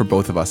interesting, I think, for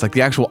both of us, like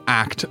the actual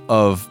act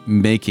of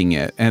making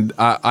it. And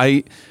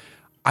I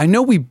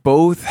know we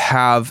both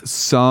have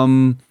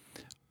some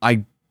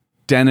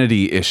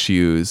identity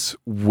issues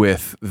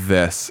with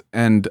this,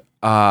 and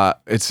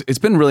it's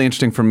been really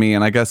interesting for me.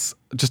 And I guess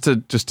just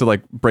to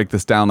like break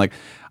this down, like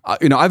I've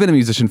been a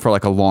musician for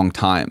like a long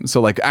time,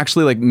 so like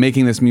actually like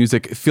making this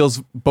music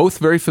feels both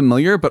very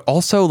familiar, but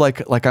also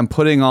like I'm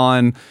putting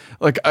on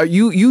like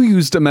you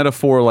used a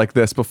metaphor like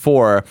this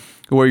before,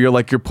 where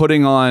you're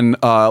putting on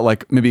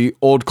like maybe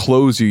old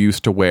clothes you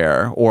used to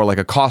wear, or like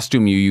a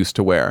costume you used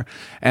to wear,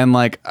 and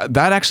like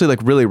that actually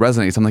like really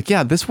resonates. I'm like,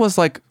 yeah, this was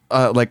like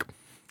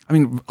I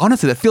mean,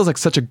 honestly, that feels like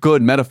such a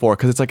good metaphor,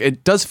 because it's like,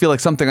 it does feel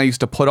like something I used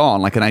to put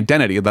on, like an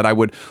identity that I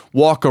would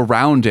walk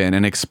around in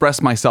and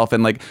express myself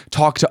and like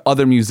talk to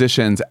other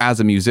musicians as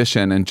a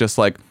musician and just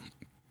like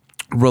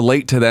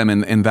relate to them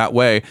in that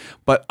way.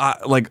 But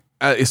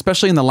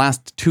especially in the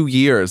last 2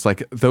 years,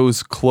 like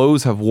those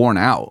clothes have worn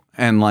out,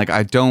 and like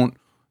they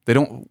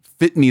don't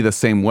fit me the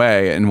same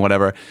way and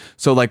whatever.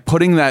 So like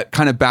putting that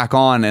kind of back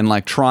on and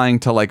like trying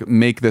to like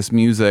make this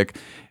music,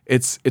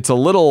 it's a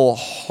little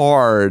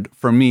hard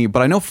for me,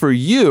 but I know for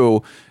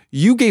you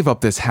gave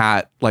up this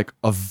hat like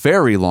a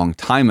very long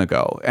time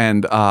ago.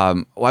 And I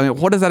mean,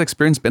 what has that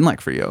experience been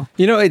like for you?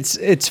 You know,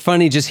 it's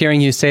funny just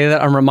hearing you say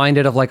that. I'm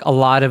reminded of like a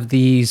lot of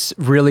these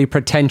really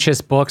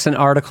pretentious books and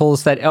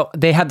articles that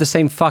they have the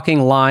same fucking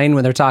line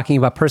when they're talking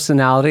about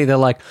personality. They're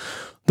like,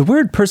 the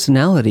word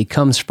personality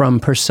comes from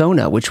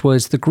persona, which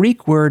was the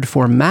Greek word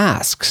for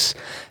masks.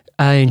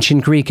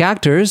 Ancient Greek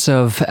actors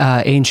of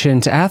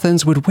ancient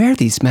Athens would wear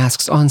these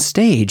masks on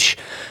stage.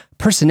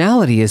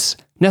 Personality is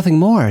nothing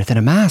more than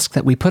a mask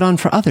that we put on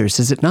for others,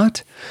 is it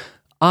not?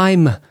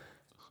 I'm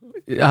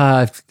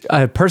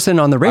a person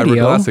on the Ira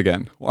radio. Glass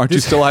again. Aren't you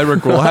still Ira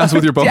Glass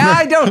with your boner? Yeah,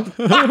 I don't.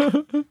 Fuck.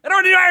 I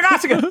don't need Ira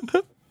Glass again.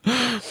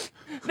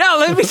 No,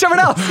 let me be someone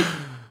else.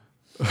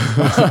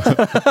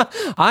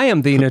 I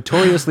am the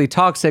notoriously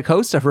toxic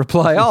host of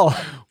Reply All.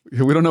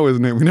 We don't know his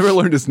name. We never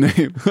learned his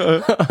name.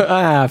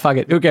 Fuck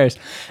it. Who cares?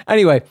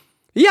 Anyway,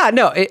 yeah,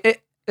 no.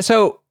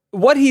 So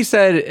what he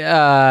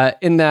said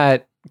in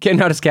that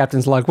Getting Out His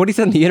Captain's Log, what he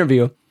said in the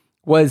interview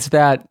was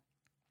that,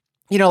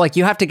 you know, like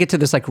you have to get to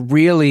this like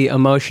really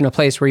emotional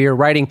place where you're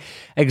writing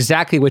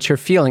exactly what you're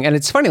feeling. And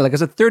it's funny, like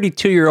as a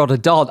 32-year-old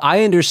adult,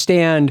 I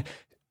understand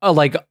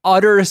like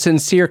utter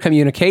sincere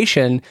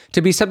communication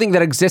to be something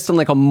that exists in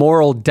like a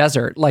moral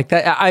desert. Like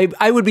that,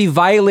 I would be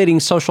violating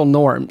social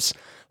norms.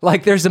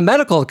 Like there's a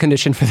medical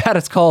condition for that.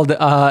 It's called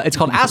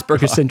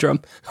Asperger's syndrome.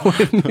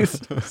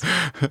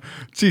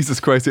 Jesus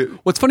Christ.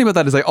 What's funny about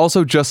that is I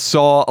also just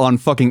saw on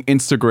fucking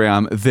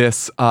Instagram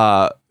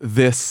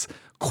this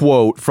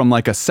quote from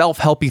like a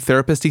self-helpy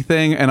therapist-y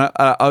thing. And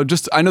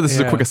I know this is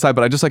a quick aside,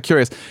 but I'm just like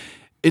curious.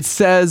 It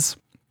says,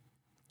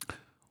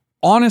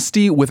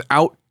 honesty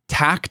without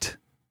tact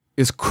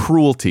is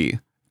cruelty.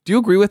 Do you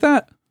agree with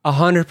that?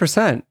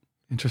 100%.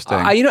 Interesting.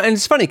 You know, and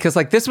it's funny because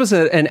like this was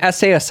an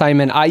essay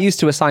assignment I used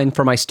to assign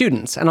for my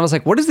students. And I was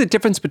like, what is the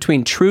difference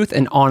between truth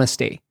and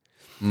honesty?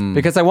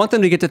 Because I want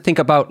them to get to think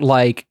about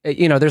like,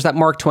 you know, there's that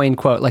Mark Twain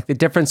quote, like the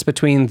difference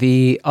between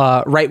the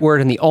right word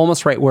and the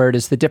almost right word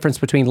is the difference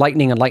between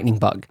lightning and lightning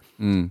bug.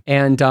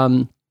 And,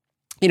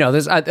 you know,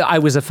 I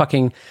was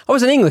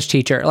an English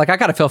teacher. Like I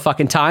got to fill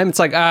fucking time. It's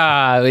like,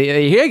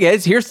 here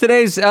guys, here's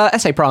today's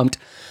essay prompt.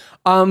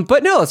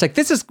 But no, it's like,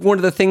 this is one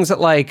of the things that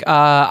like,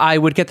 I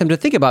would get them to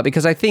think about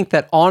because I think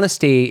that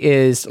honesty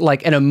is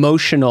like an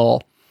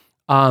emotional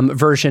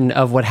version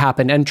of what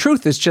happened. And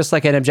truth is just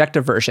like an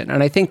objective version.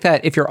 And I think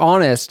that if you're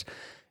honest,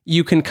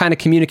 you can kind of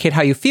communicate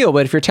how you feel.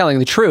 But if you're telling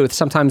the truth,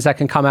 sometimes that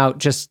can come out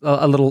just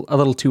a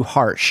little too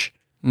harsh.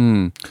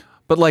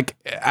 But like,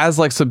 as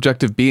like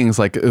subjective beings,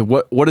 like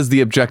what does the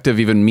objective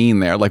even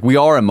mean there? Like we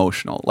are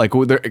emotional, like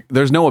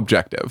there's no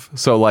objective.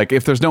 So like,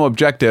 if there's no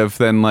objective,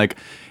 then like,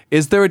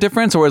 is there a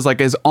difference, or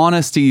is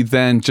honesty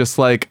then just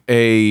like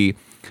a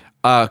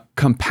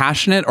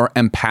compassionate or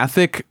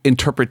empathic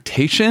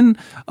interpretation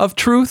of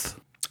truth?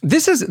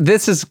 This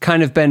has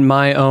kind of been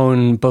my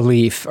own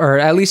belief, or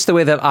at least the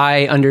way that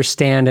I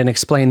understand and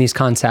explain these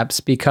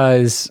concepts.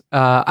 Because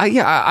I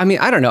mean,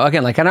 I don't know.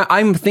 Again, like, and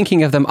I'm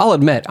thinking of them. I'll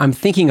admit, I'm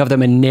thinking of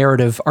them in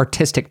narrative,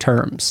 artistic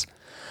terms.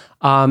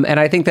 And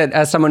I think that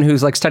as someone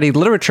who's like studied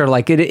literature,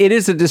 like it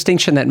is a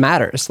distinction that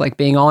matters, like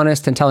being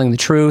honest and telling the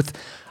truth.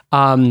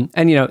 And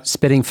you know,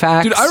 spitting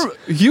facts.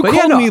 Dude, you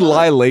called me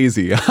lie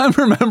lazy. I'm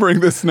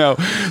remembering this now.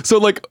 So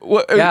like,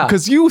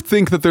 because you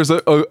think that there's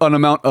an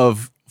amount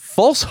of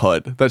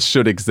falsehood that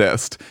should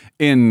exist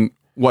in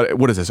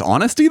what is this,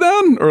 honesty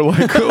then, or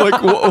like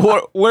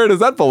where does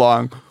that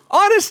belong?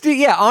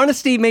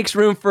 Honesty makes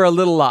room for a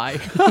little lie.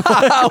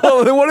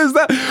 Well, then what is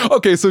that?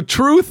 Okay, so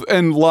truth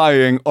and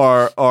lying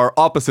are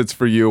opposites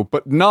for you,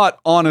 but not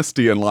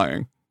honesty and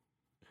lying.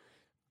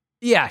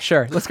 Yeah,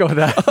 sure. Let's go with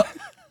that.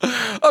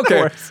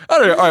 Okay. All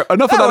right.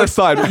 Enough of that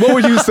aside. What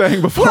were you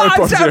saying before I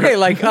paused here? Okay,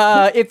 like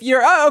if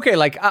you're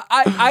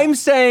I'm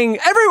saying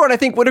everyone I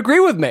think would agree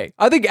with me.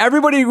 I think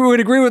everybody would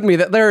agree with me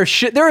that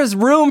there is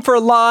room for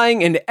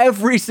lying in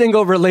every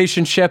single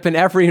relationship in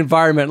every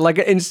environment. Like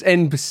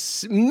in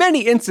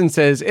many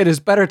instances, it is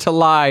better to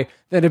lie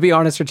than to be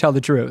honest or tell the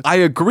truth. I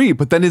agree,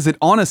 but then is it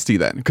honesty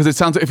then? Because it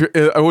sounds,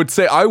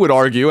 I would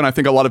argue, and I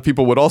think a lot of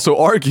people would also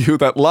argue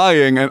that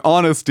lying and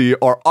honesty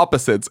are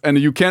opposites, and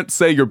you can't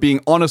say you're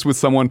being honest with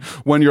someone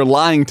when you're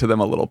lying to them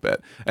a little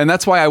bit. And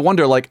that's why I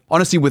wonder, like,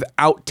 honesty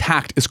without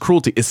tact is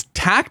cruelty. Is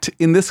tact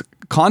in this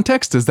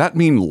context, does that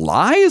mean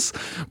lies?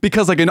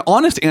 Because like an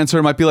honest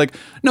answer might be like,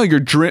 no,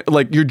 your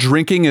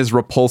drinking is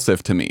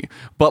repulsive to me.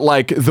 But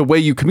like the way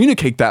you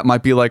communicate that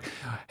might be like,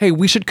 hey,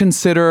 we should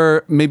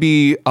consider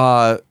maybe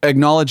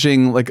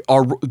acknowledging like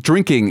our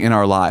drinking in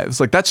our lives.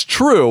 Like that's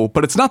true,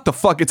 but it's not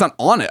it's not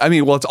honest. I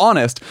mean, well, it's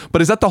honest,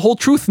 but is that the whole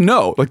truth?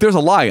 No, like there's a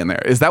lie in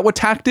there. Is that what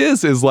tact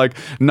is? Is like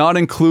not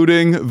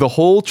including the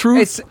whole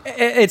truth?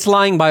 It's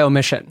lying by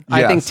omission.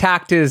 Yes. I think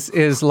tact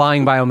is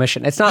lying by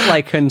omission. It's not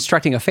like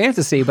constructing a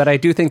fantasy, but I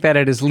do think that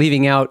it is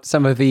leaving out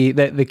some of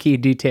the key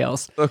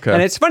details. Okay.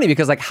 And it's funny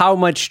because like how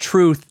much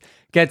truth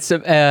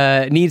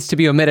needs to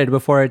be omitted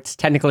before it's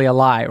technically a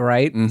lie,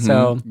 right? Mm-hmm.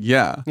 So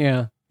yeah,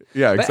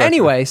 exactly. But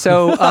anyway,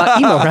 so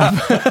emo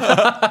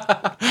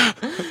rap.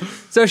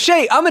 So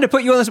Shay, I'm going to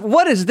put you on this.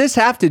 What does this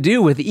have to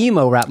do with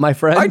emo rap, my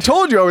friend? I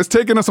told you I was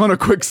taking us on a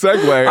quick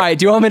segue. All right,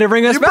 do you want me to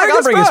bring us back?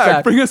 I'll bring us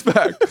back. Bring us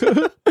back.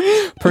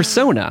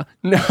 Persona.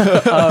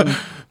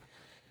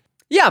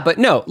 Yeah, but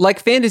no, like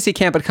Fantasy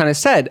Camp had kind of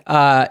said,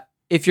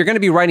 if you're going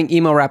to be writing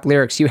emo rap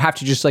lyrics, you have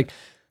to just like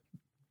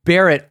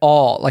bear it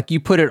all. Like you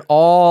put it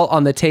all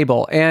on the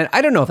table. And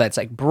I don't know if that's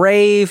like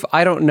brave.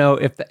 I don't know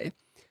if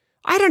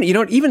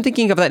even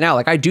thinking of that now,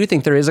 like I do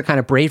think there is a kind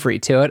of bravery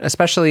to it,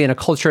 especially in a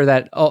culture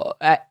that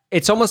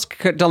it's almost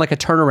done like a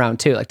turnaround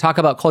too. Like talk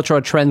about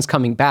cultural trends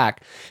coming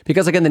back,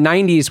 because like in the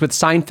 90s with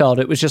Seinfeld,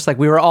 it was just like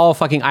we were all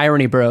fucking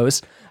irony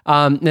bros.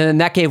 And then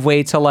that gave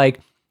way to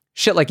like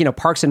shit like,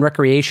 Parks and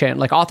Recreation,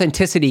 like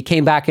authenticity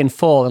came back in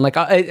full. And like,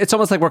 it's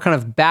almost like we're kind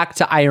of back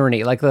to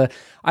irony. Like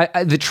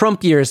the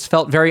Trump years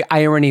felt very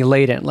irony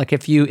laden. Like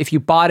if you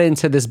bought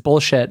into this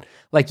bullshit,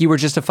 like you were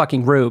just a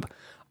fucking rube.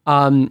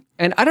 And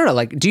I don't know,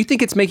 like, do you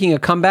think it's making a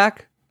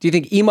comeback? Do you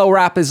think emo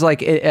rap is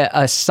like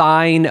a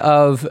sign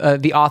of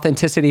the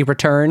authenticity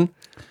return?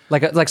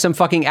 Like some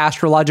fucking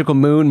astrological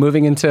moon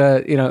moving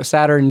into,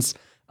 Saturn's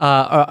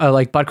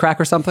like butt crack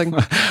or something?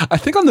 I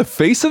think on the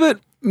face of it,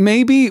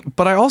 maybe,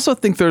 but I also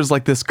think there's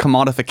like this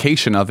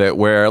commodification of it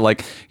where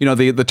like,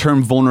 the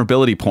term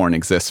vulnerability porn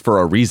exists for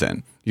a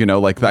reason.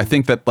 Like I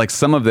think that like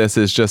some of this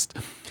is just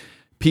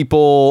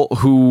people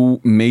who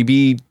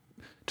maybe,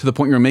 to the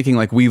point you're making,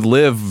 like we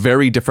live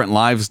very different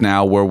lives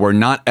now where we're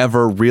not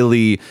ever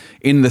really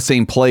in the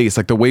same place.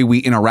 Like the way we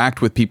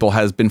interact with people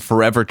has been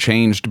forever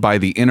changed by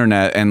the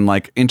internet, and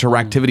like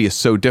interactivity is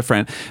so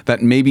different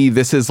that maybe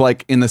this is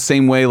like in the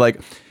same way, like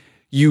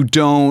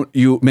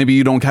maybe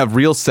you don't have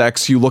real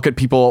sex, you look at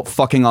people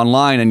fucking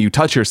online and you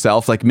touch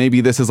yourself. Like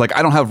maybe this is like,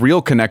 I don't have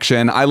real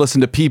connection, I listen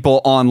to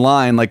people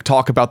online like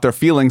talk about their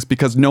feelings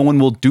because no one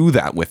will do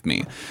that with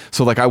me.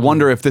 So like I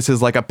wonder if this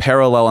is like a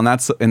parallel, and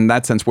that's in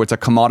that sense where it's a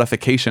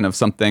commodification of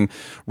something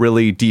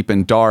really deep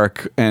and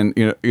dark, and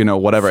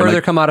whatever. Further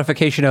like,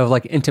 commodification of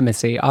like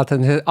intimacy,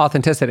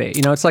 authenticity.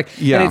 It's like,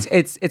 yeah. And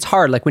it's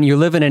hard. Like when you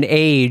live in an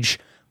age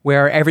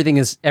where everything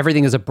is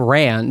a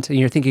brand, and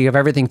you're thinking of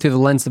everything through the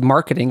lens of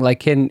marketing, like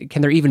can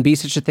there even be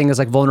such a thing as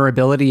like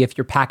vulnerability if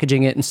you're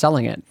packaging it and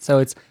selling it? So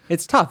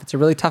it's tough. It's a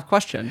really tough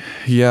question.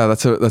 Yeah,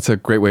 that's a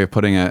great way of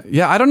putting it.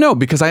 Yeah, I don't know,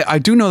 because I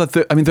do know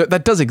that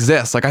that does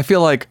exist. Like I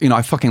feel like,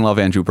 I fucking love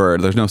Andrew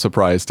Bird. There's no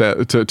surprise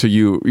to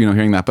you,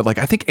 hearing that. But like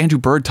I think Andrew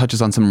Bird touches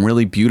on some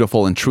really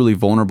beautiful and truly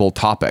vulnerable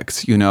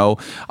topics,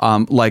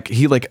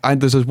 like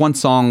there's this one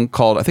song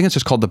called, I think it's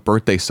just called The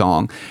Birthday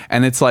Song,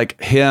 and it's like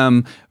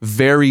him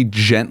very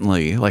gently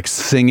like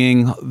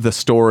singing the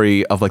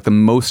story of like the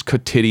most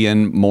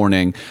quotidian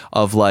morning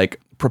of like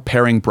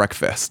preparing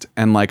breakfast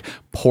and like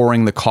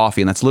pouring the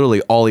coffee, and that's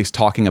literally all he's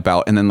talking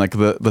about. And then like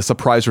the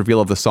surprise reveal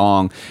of the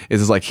song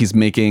is like he's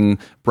making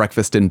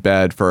breakfast in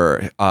bed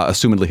for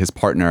assumedly his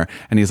partner,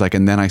 and he's like,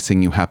 and then I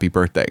sing you happy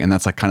birthday, and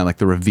that's like kind of like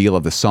the reveal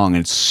of the song.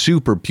 And it's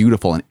super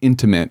beautiful and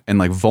intimate and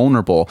like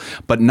vulnerable,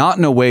 but not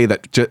in a way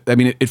that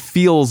it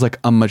feels like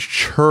a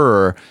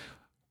mature,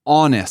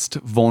 honest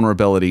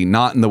vulnerability,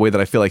 not in the way that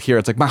I feel like here.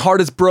 It's like, my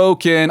heart is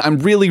broken, I'm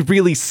really,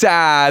 really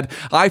sad,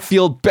 I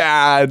feel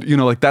bad,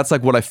 like that's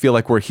like what I feel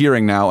like we're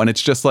hearing now. And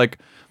it's just like,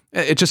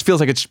 it just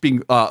feels like it's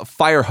being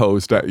fire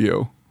hosed at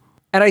you.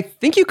 And I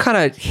think you kind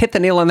of hit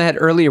the nail on the head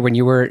earlier when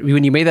you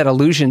made that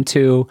allusion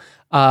to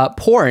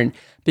porn,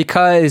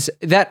 because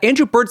that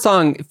Andrew Bird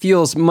song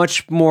feels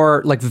much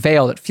more like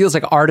veiled. It feels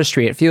like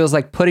artistry. It feels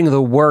like putting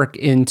the work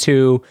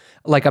into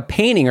like a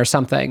painting or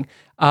something.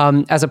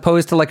 As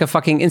opposed to like a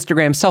fucking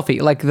Instagram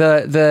selfie. Like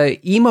the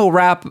emo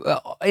rap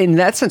in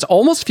that sense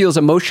almost feels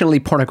emotionally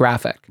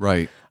pornographic.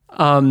 Right.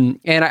 And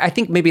I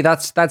think maybe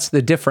that's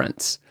the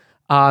difference.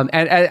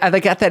 And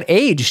like at that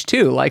age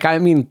too, like, I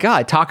mean,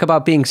 God, talk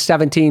about being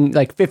 17,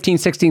 like 15,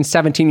 16,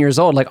 17 years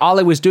old. Like all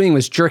I was doing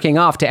was jerking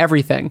off to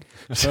everything.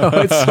 So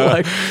it's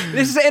like,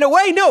 this is in a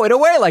way,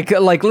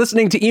 like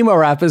listening to emo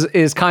rap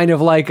is kind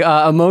of like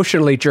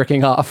emotionally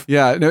jerking off.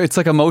 Yeah, no, it's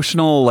like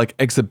emotional, like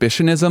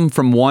exhibitionism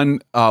from one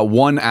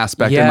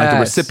aspect, yes. And like the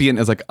recipient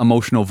is like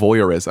emotional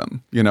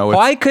voyeurism.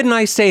 Why couldn't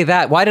I say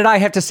that? Why did I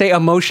have to say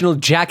emotional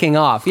jacking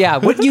off? Yeah,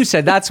 what you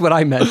said, that's what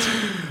I meant.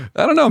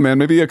 I don't know, man.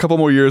 Maybe a couple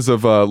more years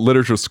of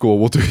literature school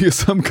will do you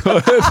some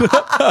good.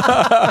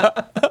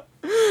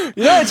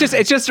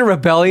 It's just a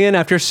rebellion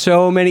after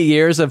so many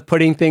years of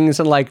putting things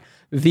in like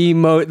the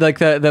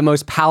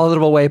most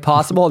palatable way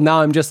possible.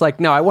 Now I'm just like,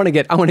 no, I want to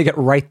get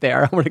right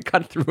there. I want to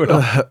cut through it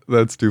all.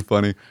 That's too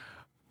funny.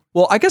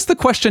 Well, I guess the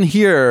question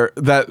here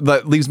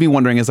that leaves me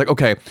wondering is like,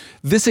 okay,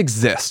 this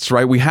exists,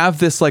 right? We have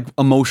this like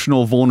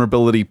emotional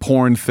vulnerability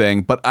porn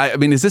thing, but I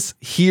mean, is this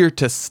here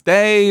to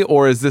stay,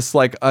 or is this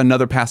like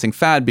another passing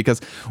fad? Because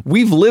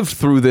we've lived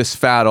through this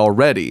fad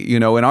already,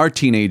 in our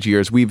teenage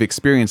years, we've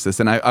experienced this.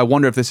 And I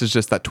wonder if this is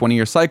just that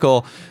 20-year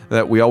cycle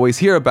that we always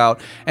hear about.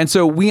 And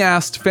so we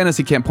asked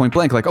Fantasy Camp point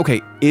blank, like,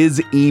 okay,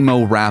 is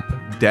emo rap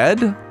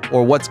dead,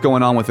 or what's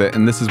going on with it?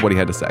 And this is what he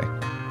had to say.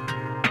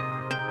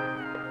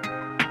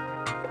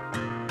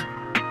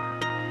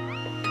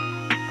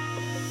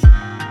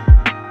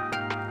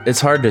 It's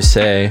hard to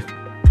say.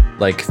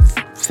 Like,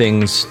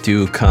 things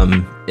do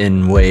come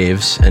in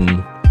waves,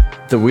 and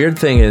the weird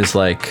thing is,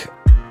 like,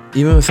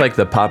 even with like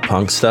the pop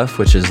punk stuff,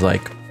 which is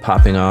like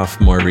popping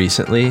off more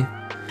recently,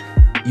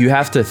 you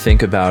have to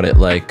think about it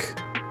like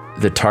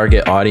the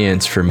target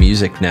audience for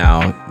music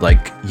now,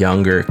 like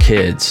younger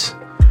kids.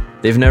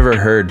 They've never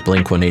heard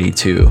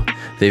Blink-182.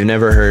 They've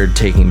never heard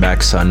Taking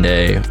Back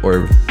Sunday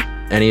or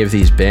any of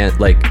these bands.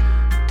 Like,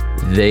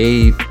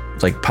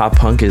 pop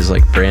punk is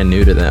like brand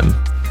new to them.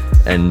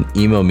 and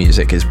emo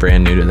music is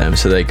brand new to them.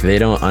 So like they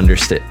don't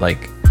understand,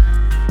 like,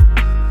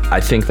 I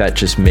think that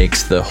just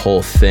makes the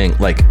whole thing,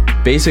 like,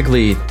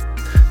 basically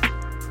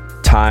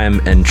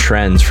time and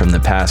trends from the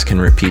past can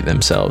repeat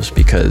themselves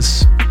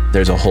because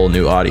there's a whole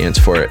new audience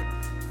for it.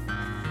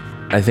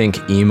 I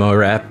think emo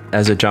rap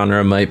as a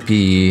genre might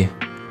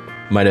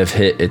have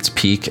hit its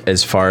peak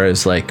as far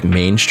as like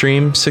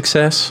mainstream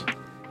success,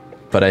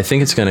 but I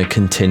think it's going to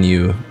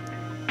continue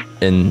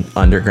in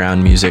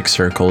underground music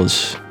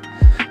circles.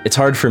 It's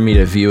hard for me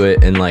to view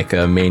it in like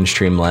a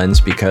mainstream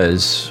lens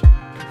because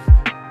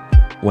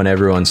when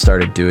everyone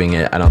started doing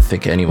it, I don't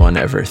think anyone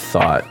ever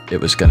thought it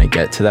was going to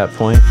get to that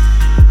point.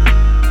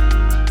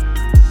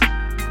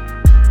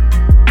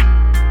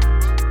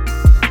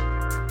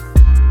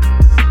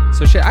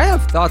 So Shay, I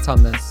have thoughts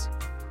on this.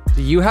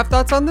 Do you have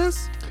thoughts on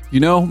this? You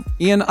know,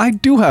 Ian, I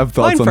do have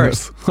thoughts Mine on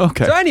first. this.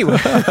 Okay. So anyway.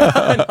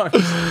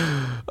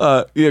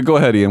 Yeah, go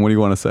ahead, Ian. What do you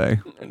want to say?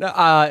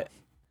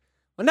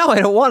 Well, now I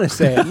don't want to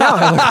say it. Now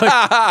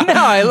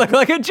I look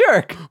like a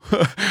jerk.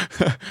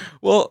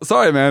 Well,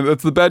 sorry, man.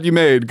 That's the bed you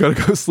made. Gotta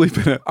go sleep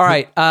in it. All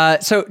right.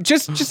 So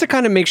just to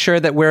kind of make sure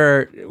that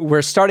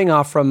we're starting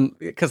off from,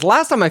 because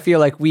last time I feel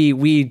like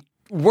we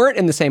weren't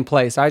in the same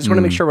place. I just want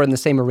to make sure we're in the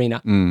same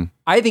arena.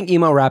 I think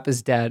emo rap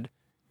is dead.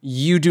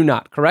 You do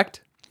not,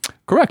 correct?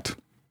 Correct.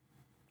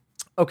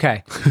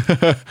 Okay.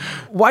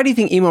 Why do you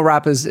think emo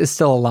rap is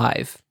still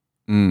alive?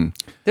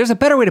 There's a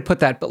better way to put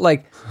that, but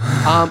like,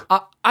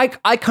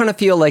 I kind of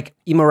feel like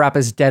emo rap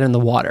is dead in the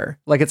water.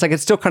 Like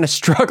it's still kind of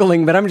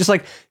struggling, but I'm just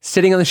like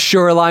sitting on the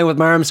shoreline with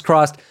my arms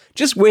crossed,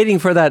 just waiting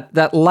for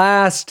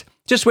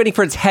just waiting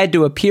for its head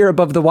to appear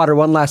above the water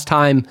one last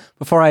time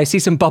before I see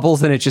some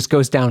bubbles and it just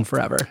goes down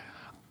forever.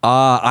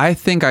 I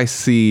think I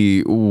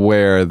see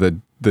where the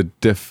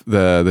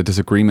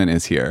disagreement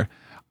is here.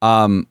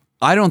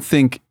 I don't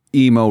think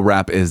emo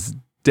rap is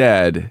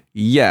dead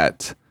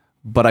yet,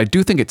 but I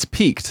do think it's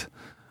peaked.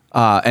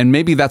 And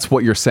maybe that's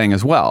what you're saying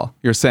as well.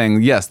 You're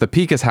saying, yes, the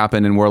peak has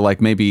happened and we're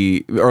like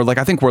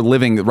I think we're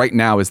living right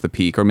now is the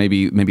peak, or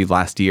maybe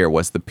last year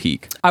was the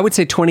peak. I would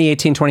say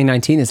 2018,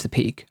 2019 is the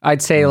peak.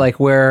 I'd say like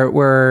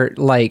we're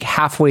like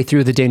halfway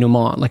through the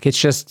denouement. Like it's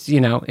just,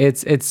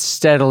 it's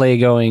steadily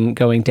going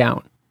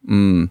down.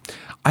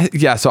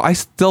 So I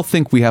still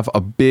think we have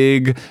a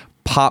big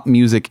pop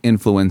music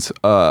influence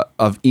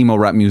of emo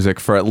rap music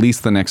for at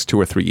least the next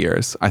 2 or 3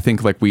 years. I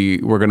think like we're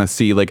going to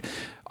see like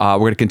we're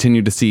going to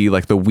continue to see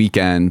like The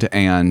Weeknd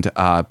and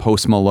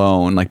Post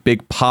Malone, like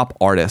big pop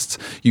artists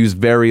use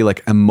very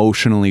like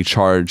emotionally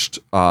charged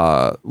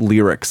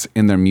lyrics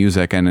in their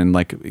music and in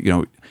like,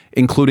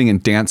 including in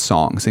dance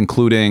songs,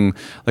 including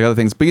like other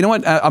things. But you know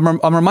what?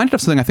 I'm reminded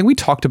of something I think we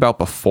talked about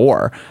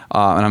before.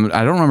 And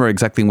I don't remember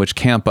exactly in which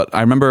camp, but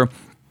I remember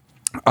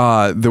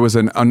there was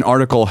an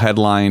article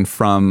headline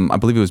from, I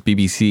believe it was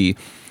BBC,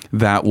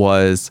 that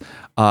was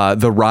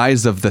the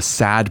rise of the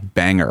sad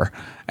banger.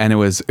 And it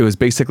was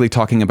basically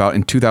talking about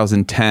in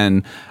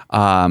 2010,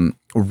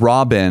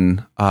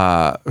 Robin,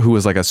 who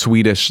was like a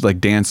Swedish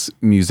like dance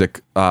music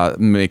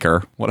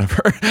maker,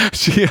 whatever,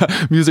 she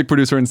music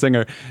producer and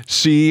singer.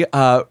 She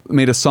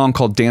made a song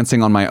called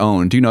 "Dancing on My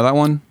Own." Do you know that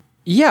one?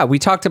 Yeah, we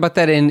talked about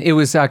that it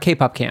was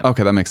K-pop camp.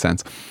 Okay, that makes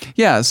sense.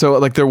 Yeah, so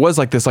like there was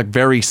like this like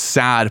very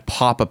sad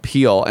pop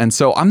appeal, and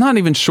so I'm not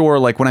even sure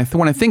like when I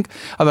think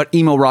about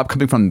emo rap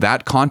coming from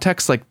that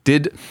context, like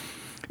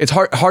it's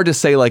hard to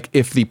say like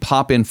if the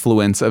pop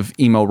influence of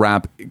emo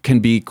rap can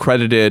be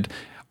credited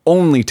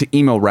only to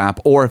emo rap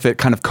or if it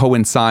kind of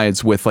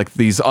coincides with like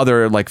these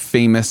other like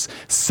famous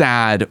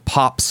sad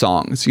pop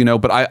songs,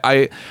 but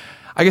I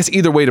guess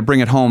either way to bring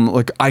it home,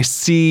 like I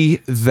see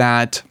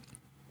that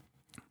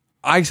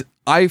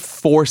I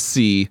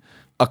foresee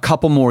a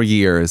couple more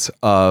years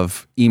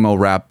of emo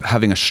rap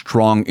having a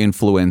strong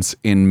influence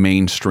in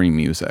mainstream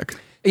music.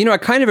 I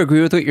kind of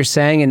agree with what you're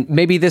saying, and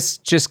maybe this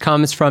just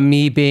comes from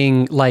me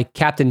being like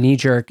Captain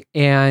Knee-Jerk.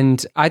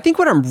 And I think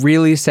what I'm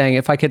really saying,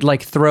 if I could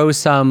like throw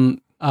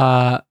some,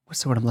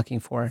 what's the word I'm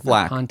looking for?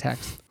 Flack.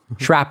 Context.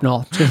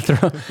 Shrapnel.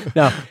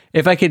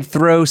 If I could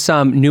throw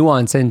some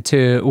nuance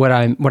into what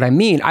I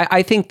mean,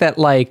 I think that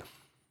like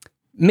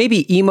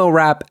maybe emo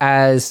rap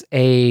as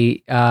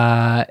a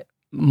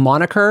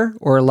moniker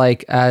or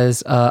like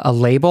as a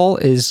label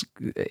is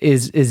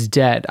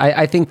dead.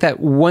 I think that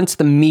once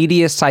the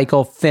media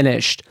cycle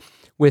finished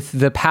with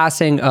the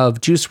passing of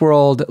Juice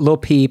WRLD, Lil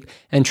Peep,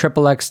 and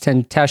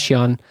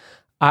XXXTentacion,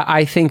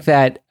 I think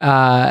that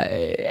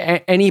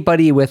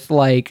anybody with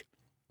like,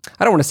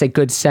 I don't want to say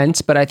good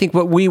sense, but I think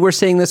what we were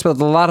seeing this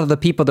with a lot of the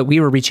people that we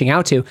were reaching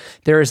out to,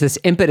 there is this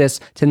impetus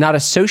to not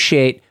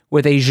associate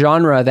with a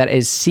genre that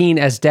is seen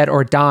as dead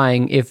or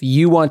dying if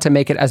you want to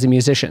make it as a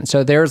musician.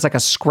 So there's like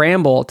a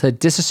scramble to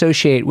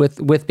disassociate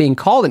with being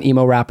called an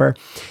emo rapper.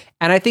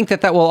 And I think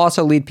that will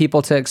also lead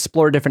people to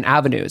explore different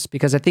avenues,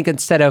 because I think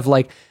instead of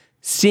like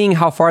seeing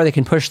how far they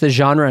can push the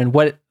genre and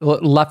what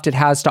left it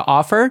has to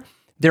offer,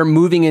 they're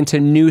moving into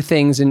new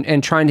things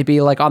and trying to be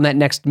like on that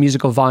next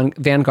musical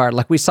vanguard.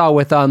 Like we saw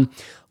with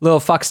Lil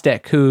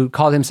Fuckstick, who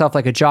called himself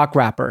like a jock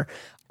rapper.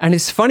 And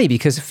it's funny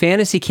because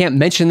Fantasy Camp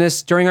mentioned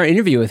this during our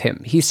interview with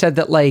him. He said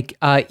that like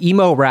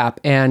emo rap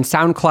and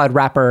SoundCloud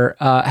rapper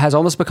has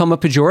almost become a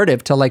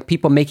pejorative to like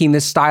people making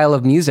this style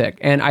of music.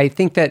 And I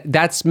think that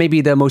that's maybe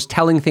the most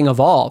telling thing of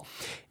all,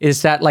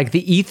 is that like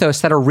the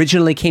ethos that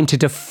originally came to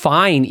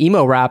define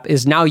emo rap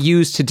is now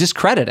used to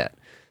discredit it.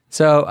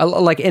 So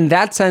like in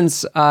that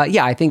sense,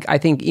 I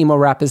think emo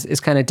rap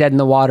is kind of dead in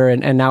the water.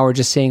 And now we're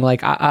just seeing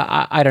like,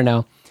 I don't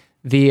know,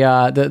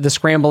 the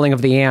scrambling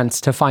of the ants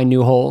to find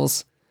new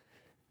holes.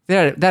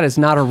 That is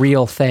not a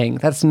real thing.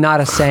 That's not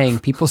a saying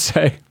people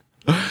say.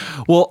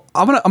 Well,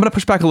 I'm gonna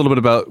push back a little bit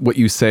about what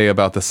you say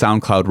about the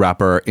SoundCloud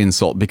rapper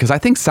insult, because I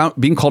think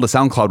being called a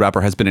SoundCloud rapper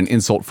has been an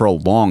insult for a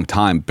long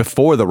time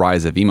before the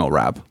rise of emo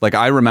rap. Like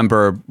I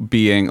remember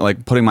being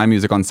like putting my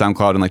music on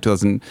SoundCloud in like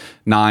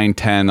 2009,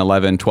 10,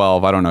 11,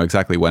 12, I don't know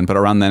exactly when, but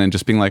around then, and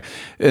just being like,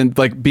 and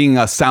like being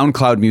a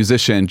SoundCloud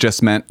musician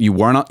just meant you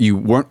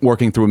weren't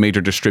working through a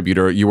major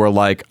distributor. You were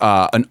like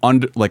an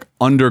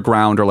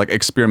underground or like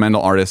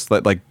experimental artist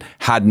that like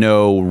had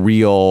no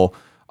real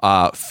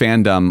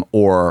fandom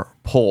or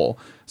pull.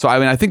 So I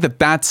mean, I think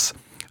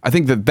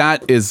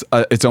that is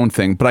its own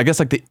thing. But I guess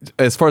like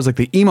as far as like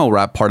the emo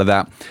rap part of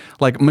that,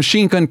 like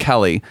Machine Gun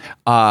Kelly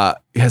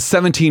has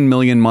 17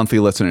 million monthly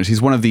listeners.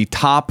 He's one of the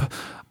top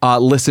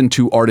listened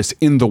to artists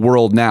in the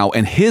world now,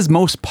 and his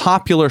most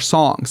popular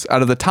songs,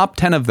 out of the top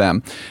 10 of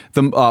them,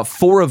 the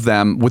 4 of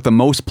them with the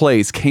most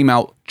plays came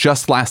out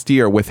just last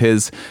year with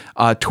his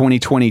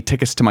 2020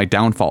 Tickets to My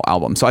Downfall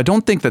album. So I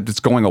don't think that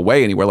it's going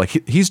away anywhere.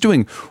 Like he's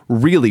doing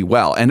really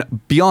well. And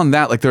beyond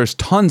that, like there's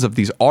tons of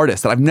these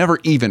artists that I've never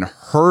even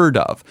heard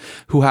of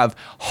who have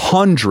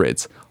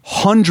hundreds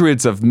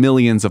of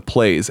millions of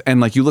plays, and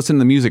like you listen to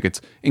the music,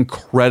 it's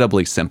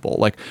incredibly simple,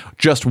 like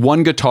just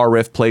one guitar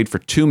riff played for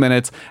 2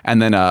 minutes,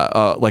 and then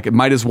like it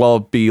might as well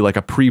be like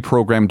a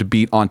pre-programmed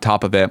beat on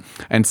top of it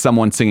and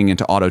someone singing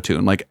into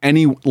autotune. Like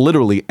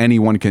literally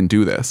anyone can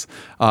do this,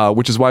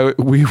 which is why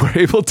we were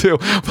able to.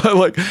 But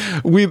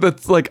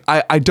like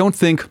I don't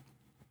think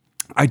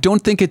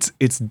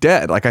it's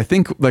dead. Like I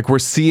think like we're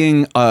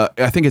seeing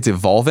I think it's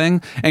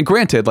evolving. And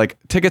granted, like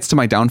Tickets to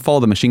My Downfall,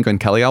 the Machine Gun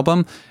Kelly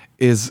album,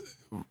 is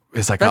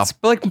like that's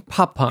like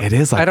pop punk. It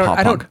is like pop punk.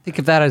 I don't think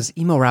of that as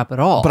emo rap at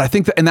all. But I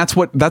think and that's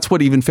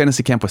what even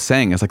Fantasy Camp was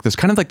saying, is like there's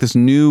kind of like this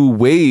new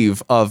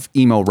wave of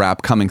emo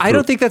rap coming through. I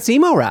don't think that's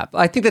emo rap.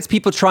 I think that's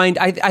people trying.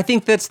 I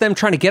think that's them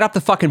trying to get up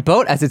the fucking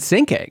boat as it's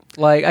sinking.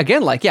 Like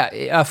again, like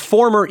a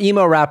former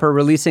emo rapper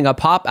releasing a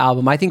pop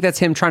album. I think that's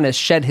him trying to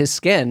shed his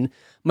skin,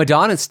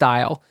 Madonna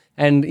style,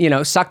 and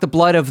suck the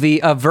blood of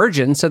the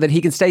virgin so that he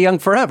can stay young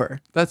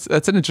forever. That's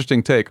an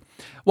interesting take.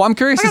 Well, I'm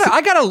curious.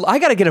 I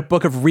gotta get a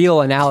book of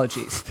real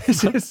analogies.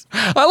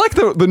 I like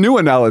the new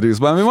analogies,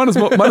 but I mean, might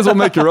as well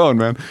make your own,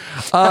 man.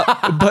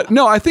 But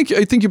no, I think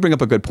you bring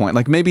up a good point.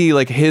 Like maybe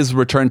like his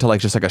return to like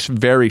just like a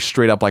very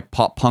straight up like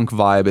pop punk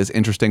vibe is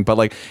interesting, but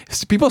like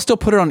people still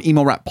put it on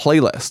emo rap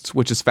playlists,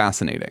 which is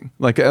fascinating.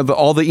 Like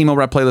all the emo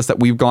rap playlists that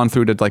we've gone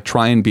through to like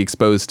try and be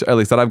exposed to, at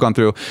least that I've gone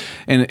through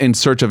in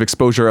search of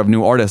exposure of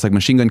new artists, like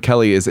Machine Gun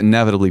Kelly is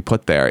inevitably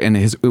put there, and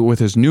with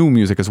his new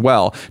music as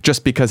well,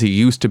 just because he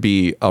used to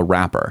be a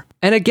rapper.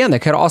 And again, that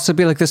could also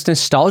be like this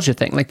nostalgia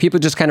thing, like people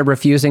just kind of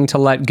refusing to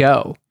let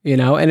go,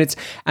 and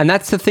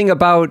that's the thing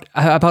about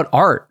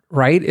art,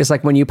 right? Is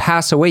like when you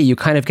pass away, you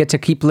kind of get to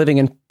keep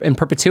living in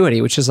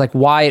perpetuity, which is like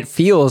why it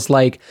feels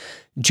like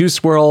Juice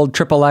WRLD,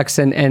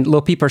 XXX, and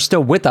Lil Peep are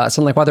still with us,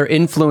 and like why their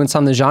influence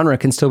on the genre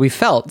can still be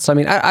felt. So I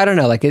mean, I don't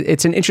know, like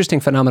it's an interesting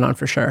phenomenon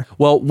for sure.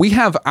 Well, we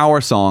have our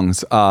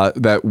songs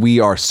that we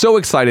are so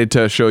excited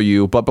to show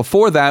you, but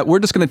before that, we're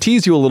just going to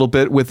tease you a little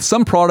bit with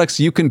some products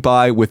you can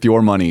buy with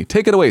your money.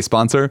 Take it away,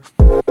 sponsor.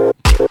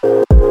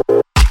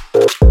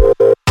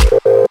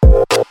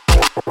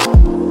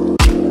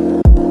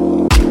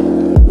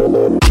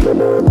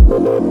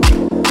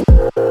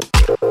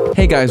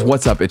 Hey guys,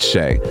 what's up? It's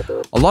Shay.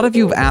 A lot of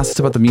you have asked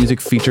about the music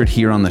featured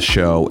here on the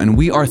show, and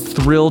we are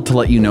thrilled to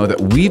let you know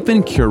that we've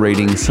been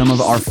curating some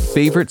of our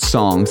favorite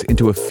songs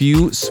into a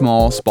few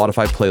small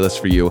Spotify playlists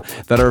for you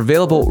that are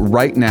available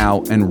right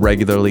now and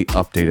regularly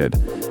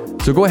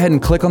updated. So go ahead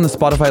and click on the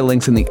Spotify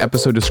links in the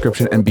episode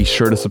description and be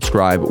sure to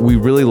subscribe. We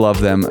really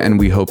love them, and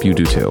we hope you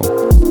do too.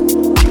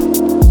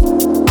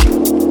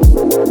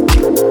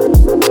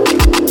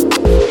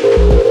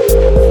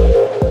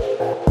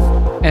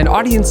 And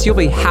audience, you'll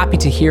be happy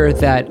to hear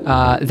that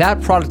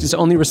that product is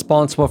only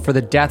responsible for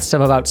the deaths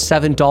of about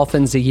 7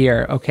 dolphins a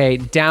year, okay?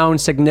 Down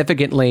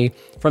significantly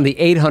from the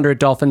 800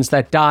 dolphins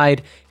that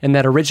died in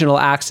that original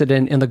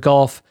accident in the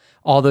Gulf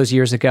all those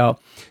years ago.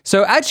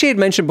 So as she had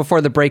mentioned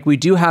before the break, we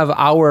do have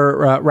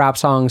our rap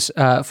songs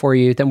for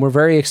you. Then we're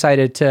very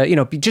excited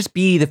to, just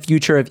be the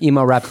future of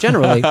emo rap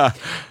generally.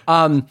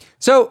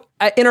 So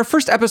in our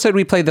first episode,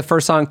 we played the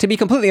first song. To be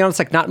completely honest,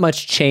 like not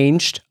much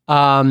changed.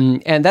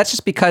 And that's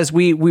just because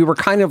we were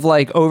kind of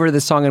like over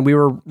this song and we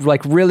were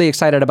like really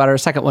excited about our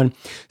second one.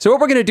 So what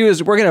we're going to do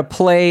is we're going to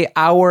play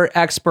our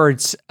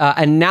experts'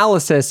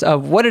 analysis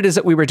of what it is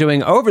that we were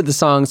doing over the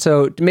song.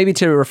 So maybe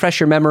to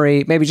refresh your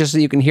memory, maybe just so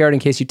you can hear it in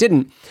case you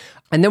didn't.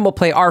 And then we'll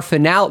play our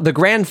finale, the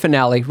grand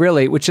finale,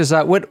 really, which is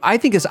what I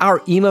think is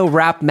our emo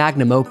rap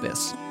magnum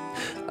opus.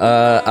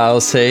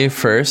 I'll say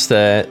first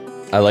that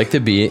I like the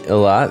beat a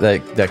lot.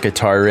 That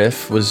guitar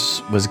riff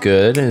was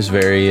good. It was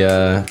very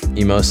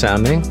emo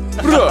sounding.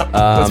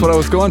 That's what I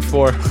was going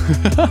for.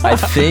 I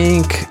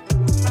think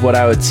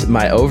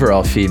my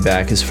overall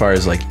feedback as far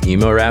as like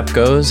emo rap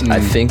goes, I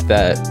think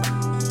that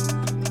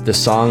the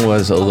song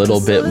was a little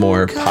bit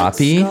more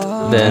poppy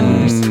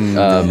than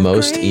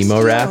most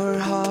emo rap.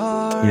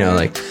 You know,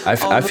 like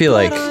I feel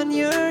like,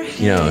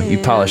 you know, you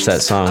polish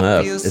that song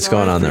up, it's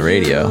going on the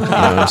radio. You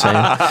know what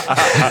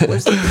I'm saying?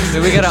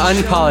 So we gotta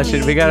unpolish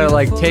it. We gotta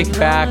like take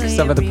back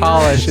some of the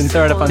polish and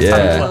throw it up on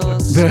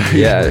SoundCloud.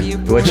 Yeah.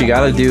 What you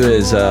gotta do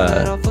is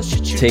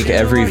take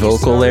every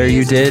vocal layer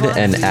you did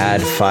and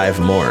add 5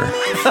 more.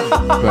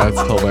 That's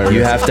hilarious.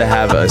 You have to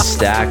have a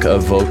stack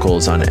of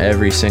vocals on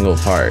every single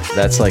part.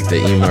 That's like the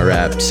emo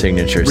rap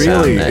signature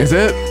sound. Really? Is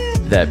it?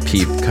 That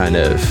Peep kind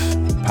of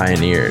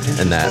pioneered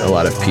and that a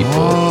lot of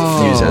people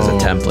use as a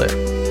template.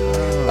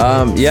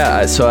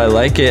 Yeah, so I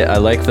like it. I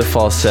like the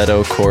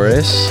falsetto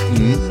chorus.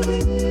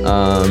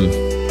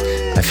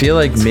 I feel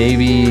like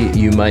maybe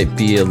you might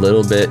be a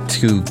little bit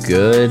too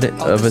good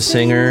of a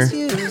singer.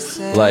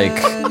 Like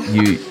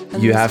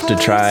you have to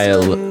try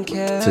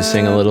to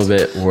sing a little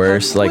bit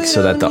worse, like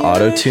so that the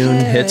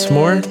auto-tune hits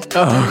more.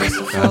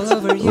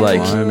 Oh,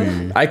 like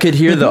funny. I could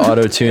hear the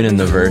auto-tune in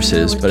the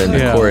verses, but in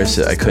the chorus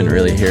I couldn't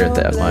really hear it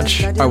that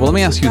much. All right, well, let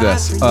me ask you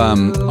this.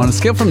 On a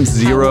scale from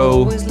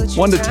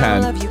 1 to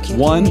 10,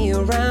 1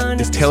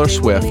 is Taylor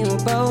Swift,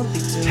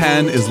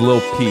 10 is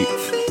Lil Peep.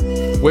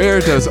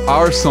 Where does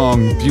our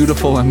song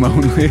 "Beautiful and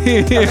Lonely"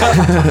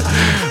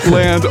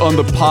 land on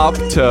the pop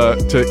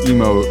to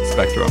emo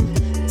spectrum?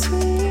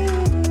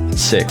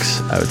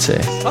 6, I would say.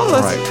 Oh,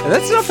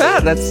 that's not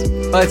bad.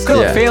 It's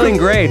still a failing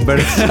grade, but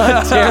it's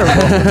not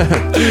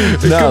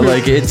terrible. No,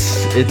 like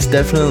it's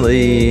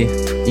definitely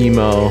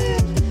emo.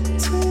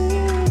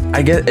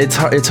 I get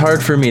it's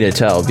hard for me to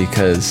tell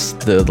because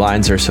the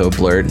lines are so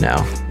blurred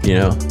now, you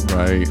know?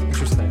 Right.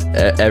 Interesting.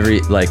 Every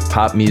like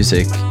pop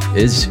music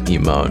is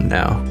emo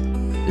now.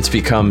 It's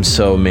become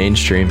so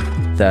mainstream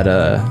that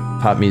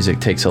pop music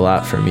takes a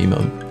lot from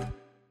emo.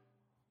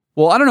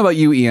 Well, I don't know about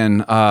you,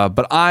 Ian,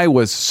 but I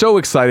was so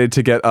excited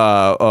to get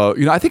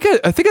I think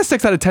a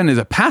 6 out of 10 is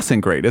a passing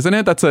grade, isn't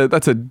it? That's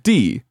a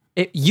D.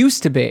 It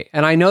used to be,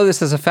 and I know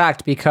this as a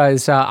fact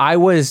because I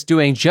was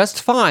doing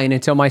just fine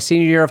until my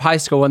senior year of high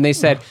school when they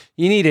said,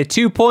 you need a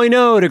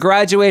 2.0 to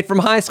graduate from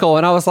high school.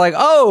 And I was like,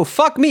 oh,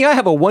 fuck me, I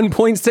have a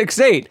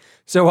 1.68.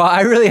 So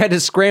I really had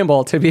to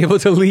scramble to be able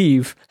to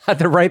leave at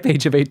the ripe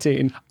age of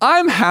 18.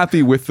 I'm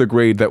happy with the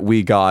grade that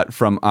we got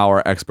from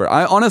our expert.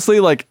 I honestly,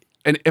 like,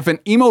 and if an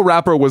emo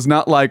rapper was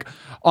not like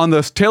on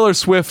the Taylor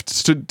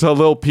Swift to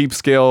Lil Peep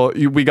scale,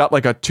 we got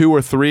like a 2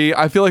 or 3.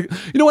 I feel like,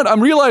 you know what?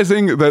 I'm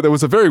realizing that there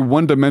was a very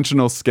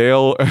one-dimensional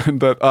scale, and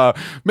that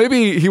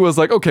maybe he was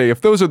like, okay, if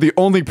those are the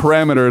only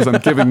parameters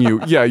I'm giving you,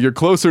 yeah, you're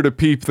closer to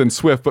Peep than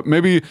Swift, but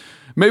maybe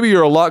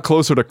you're a lot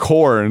closer to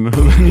Korn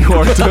than you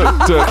are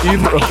to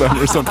either of them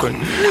or something.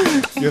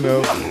 You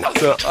know,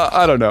 so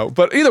I don't know.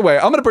 But either way,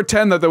 I'm going to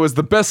pretend that was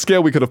the best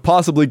scale we could have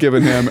possibly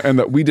given him and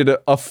that we did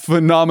a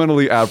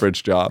phenomenally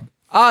average job.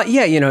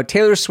 Yeah, you know,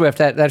 Taylor Swift,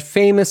 that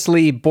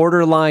famously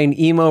borderline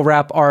emo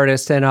rap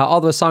artist, and all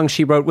those songs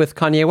she wrote with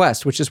Kanye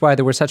West, which is why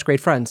they were such great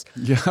friends.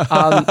 Yeah.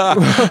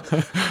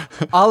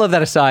 All of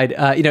that aside,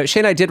 you know,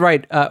 Shane and I did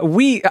write,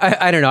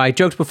 I don't know, I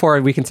joked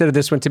before we considered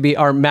this one to be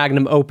our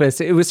magnum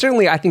opus. It was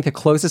certainly, I think, the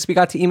closest we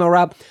got to emo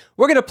rap.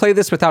 We're going to play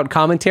this without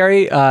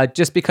commentary,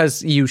 just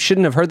because you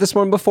shouldn't have heard this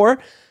one before.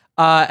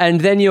 And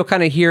then you'll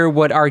kind of hear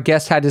what our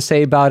guest had to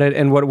say about it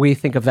and what we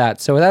think of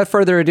that. So without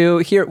further ado,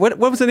 here, what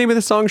was the name of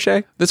the song,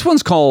 Shay? This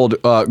one's called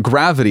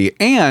Gravity,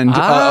 and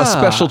a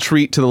special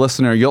treat to the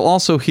listener. You'll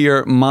also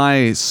hear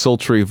my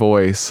sultry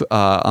voice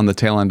on the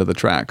tail end of the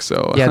track.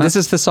 So yeah, this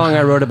is the song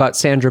I wrote about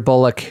Sandra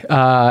Bullock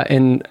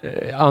on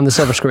the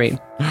silver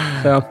screen.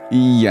 So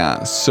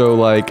yeah, so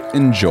like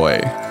enjoy.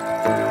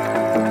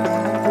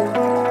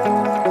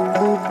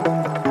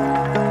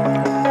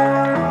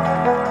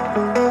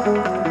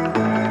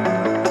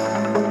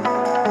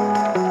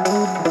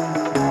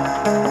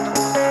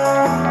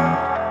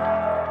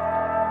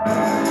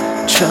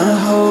 Tryna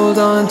hold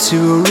on to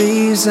a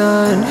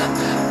reason.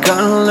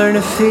 Gonna learn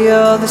to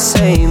feel the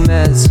same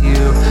as you.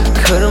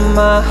 Cutting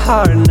my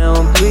heart, now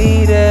I'm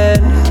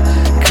bleeding.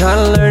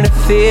 Gotta learn to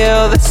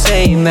feel the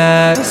same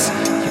as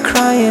you're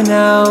crying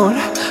out.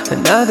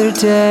 Another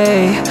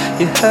day,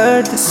 you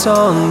heard the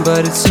song,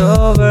 but it's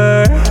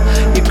over.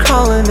 You're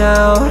calling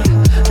out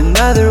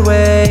another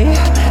way.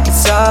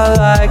 It's all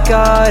I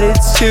got,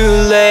 it's too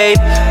late.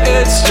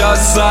 It's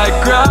just like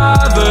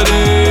gravity.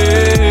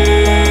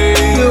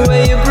 The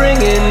way you're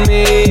bringing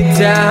me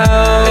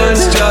down.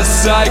 It's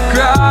just like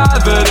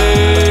gravity.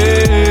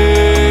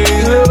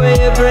 The way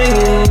you're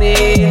bringing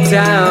me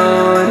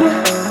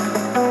down.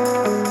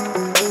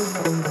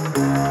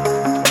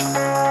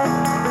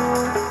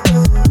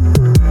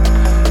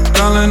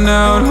 Calling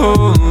out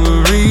all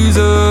the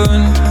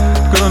reason.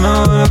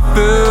 Gonna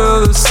feel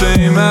feel the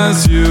same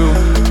as you.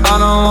 I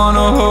don't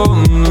wanna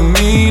hold the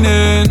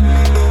meaning.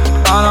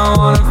 I don't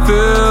wanna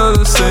feel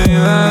the same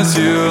as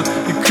you.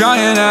 You're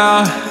crying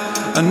out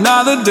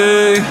another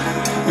day.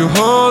 You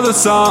hold the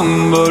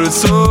song, but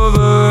it's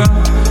over.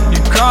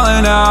 You're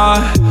calling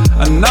out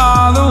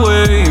another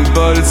way,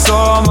 but it's,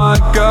 oh my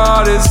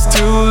God, it's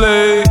too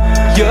late.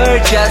 You're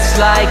just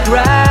like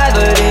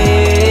gravity.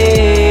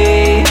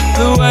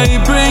 The way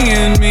you're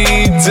bringing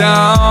me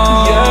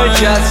down. You're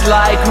just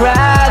like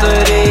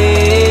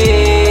gravity.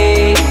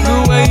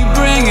 The way you're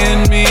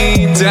bringing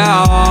me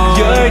down.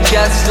 You're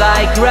just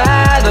like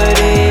gravity.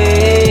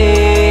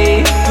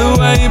 The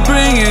way you're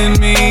bringing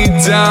me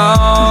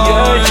down.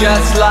 You're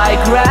just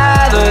like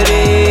gravity.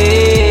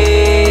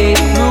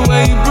 The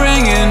way you're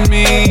bringing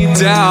me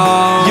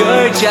down.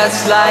 You're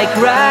just like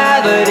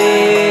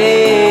gravity.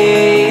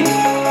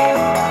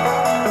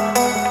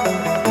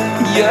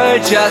 You're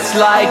just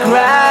like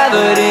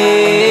gravity.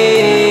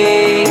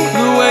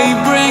 The way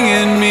you're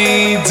bringing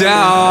me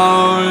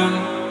down.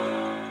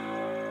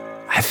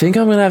 I think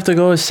I'm gonna have to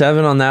go with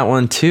 7 on that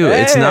one too.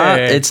 Hey.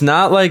 It's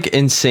not like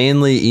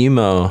insanely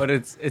emo. But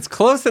it's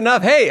close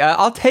enough. Hey,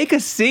 I'll take a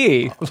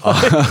C.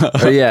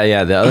 Or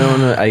yeah. The other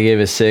one I gave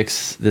a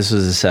 6. This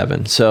was a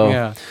 7.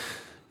 So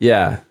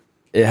yeah,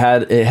 it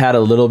had a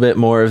little bit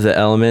more of the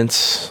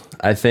elements.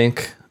 I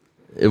think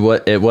it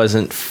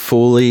wasn't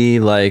fully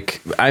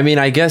like. I mean,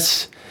 I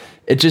guess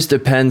it just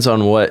depends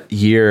on what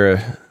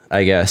year,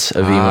 I guess,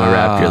 of emo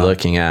rap you're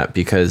looking at,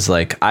 because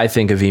like I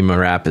think of emo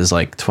rap as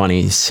like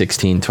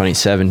 2016,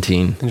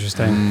 2017.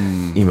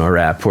 Interesting. Emo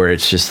rap, where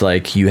it's just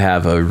like you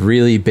have a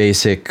really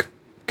basic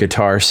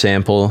guitar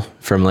sample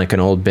from like an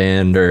old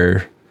band,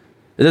 or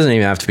it doesn't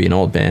even have to be an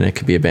old band. It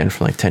could be a band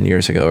from like 10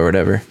 years ago or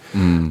whatever.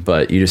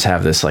 But you just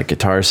have this like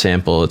guitar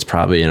sample. It's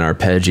probably an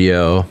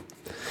arpeggio,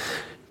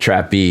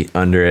 trap beat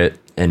under it,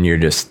 and you're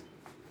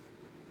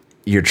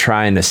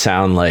trying to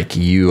sound like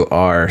you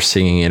are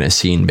singing in a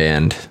scene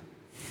band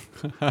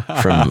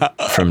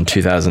from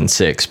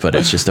 2006, but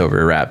it's just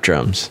over rap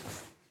drums.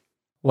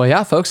 Well,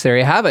 yeah, folks, there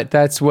you have it.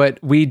 That's what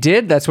we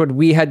did. That's what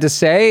we had to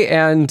say.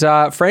 And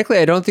frankly,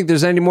 I don't think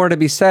there's any more to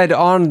be said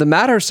on the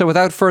matter. So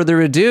without further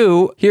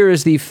ado, here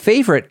is the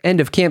favorite end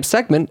of camp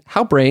segment,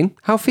 How Brain,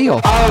 How Feel.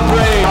 How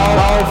brain,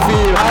 how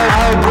feel.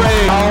 How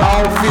brain,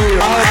 how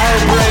feel.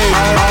 How brain,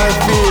 how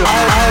feel.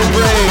 How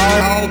brain,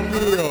 how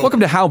feel. Welcome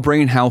to How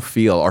Brain, How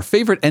Feel, our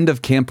favorite end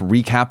of camp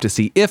recap to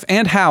see if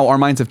and how our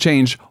minds have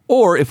changed,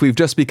 or if we've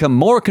just become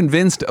more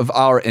convinced of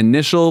our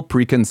initial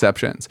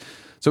preconceptions.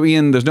 So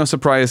Ian, there's no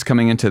surprise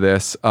coming into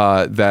this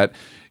that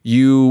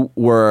you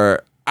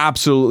were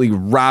absolutely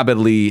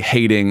rabidly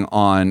hating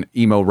on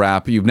emo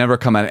rap. You've never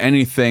come at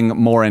anything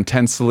more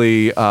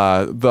intensely.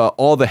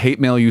 All the hate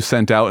mail you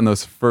sent out in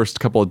those first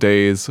couple of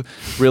days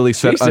really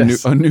set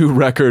a new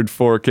record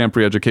for Camp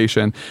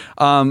Re-Education.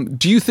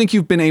 Do you think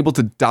you've been able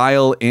to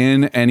dial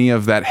in any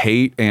of that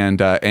hate and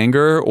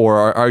anger,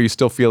 or are you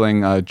still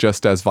feeling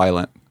just as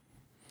violent?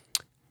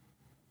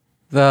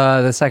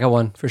 The second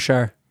one, for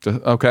sure.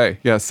 Okay.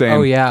 Yeah, same.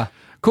 Oh, yeah.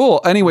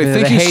 Cool. Anyway,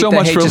 thank you so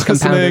much for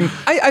listening.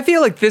 I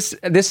feel like this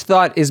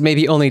thought is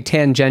maybe only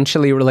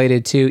tangentially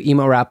related to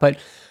emo rap, but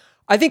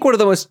I think one of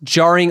the most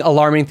jarring,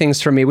 alarming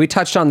things for me, we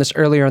touched on this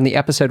earlier in the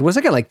episode, was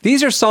again, like,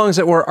 these are songs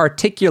that were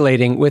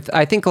articulating with,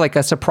 I think, like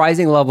a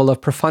surprising level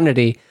of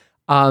profundity,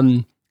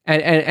 and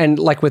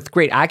like with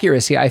great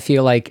accuracy, I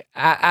feel like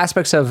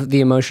aspects of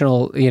the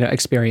emotional,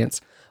 experience,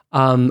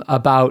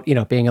 about,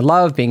 being in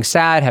love, being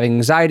sad, having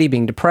anxiety,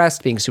 being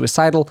depressed, being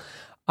suicidal,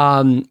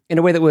 in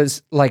a way that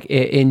was like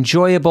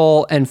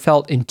enjoyable and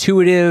felt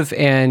intuitive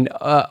and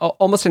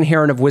almost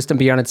inherent of wisdom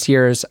beyond its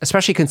years,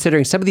 especially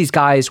considering some of these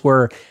guys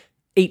were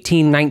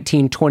 18,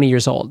 19, 20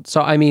 years old.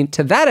 So, I mean,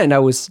 to that end, I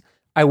was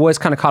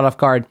kind of caught off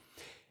guard.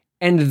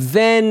 And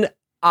then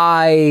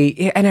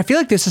I feel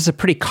like this is a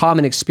pretty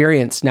common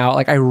experience now.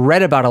 Like, I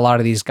read about a lot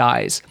of these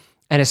guys,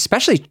 and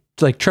especially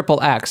like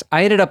Triple X.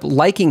 I ended up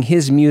liking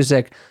his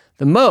music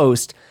the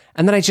most.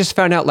 And then I just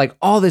found out like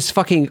all this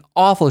fucking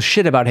awful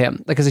shit about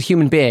him, like as a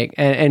human being.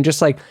 And just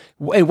like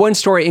one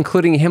story,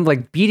 including him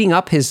like beating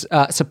up his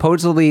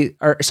supposedly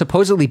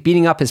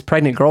beating up his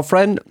pregnant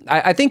girlfriend.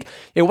 I think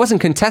it wasn't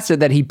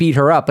contested that he beat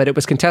her up, but it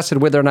was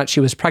contested whether or not she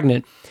was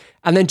pregnant.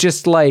 And then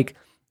just like,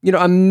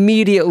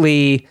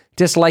 immediately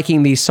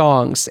disliking these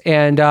songs.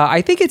 And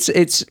I think it's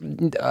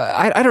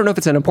I don't know if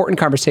it's an important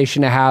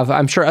conversation to have.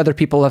 I'm sure other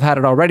people have had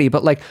it already,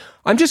 but like,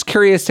 I'm just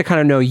curious to kind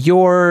of know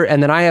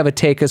and then I have a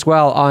take as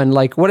well on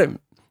like what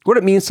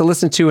it means to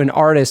listen to an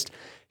artist.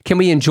 Can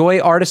we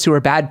enjoy artists who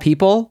are bad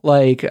people?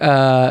 Like,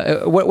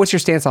 what's your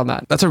stance on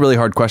that? That's a really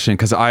hard question,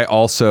 because I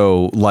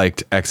also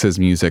liked X's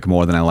music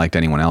more than I liked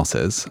anyone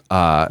else's.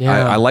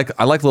 I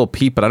like Lil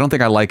Peep, but I don't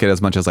think I like it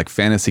as much as like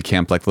Fantasy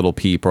Camp, like Lil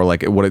Peep, or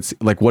like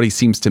what he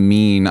seems to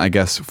mean, I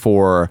guess,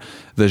 for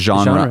the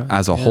genre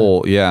as a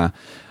whole. Yeah.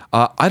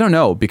 I don't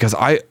know, because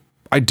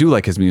I do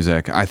like his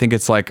music. I think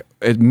it's like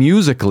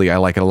musically, I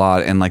like it a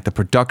lot, and like the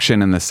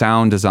production and the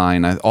sound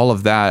design, all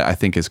of that, I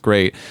think is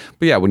great.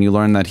 But yeah, when you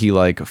learn that he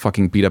like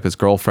fucking beat up his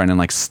girlfriend and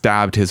like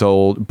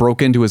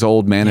broke into his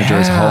old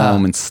manager's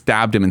home and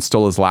stabbed him and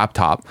stole his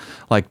laptop,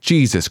 like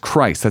Jesus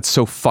Christ, that's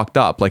so fucked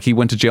up. Like he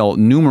went to jail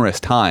numerous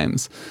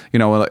times, you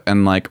know,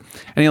 and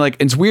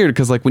it's weird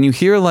because like when you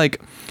hear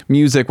like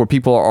music where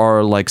people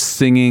are like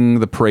singing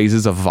the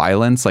praises of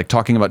violence, like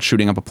talking about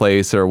shooting up a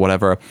place or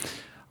whatever.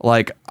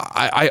 Like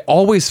I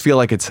always feel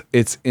like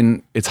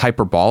it's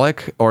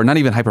hyperbolic, or not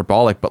even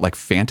hyperbolic, but like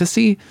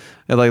fantasy.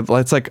 Like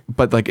it's like,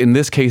 but like in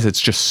this case, it's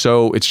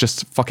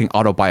just fucking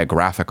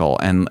autobiographical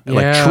and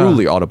like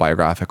truly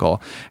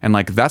autobiographical, and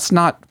like that's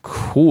not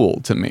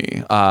cool to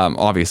me.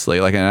 Obviously,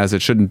 like, and as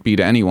it shouldn't be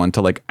to anyone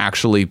to like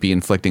actually be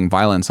inflicting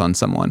violence on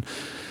someone.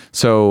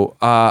 So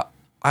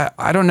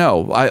I don't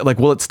know.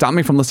 Will it stop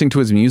me from listening to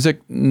his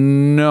music?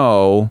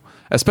 No,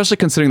 especially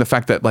considering the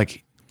fact that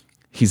like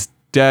he's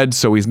dead,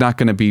 so he's not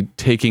going to be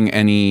taking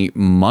any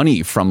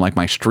money from like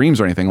my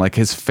streams or anything. Like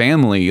his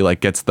family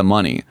like gets the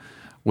money,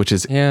 which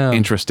is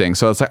interesting.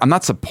 So it's like I'm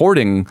not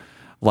supporting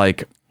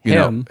like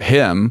know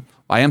him.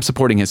 I am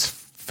supporting his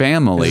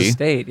family, his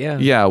estate,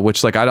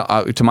 which like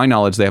to my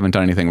knowledge they haven't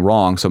done anything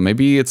wrong. So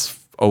maybe it's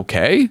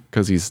okay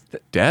because he's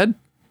dead.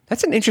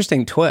 That's an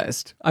interesting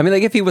twist. I mean,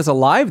 like if he was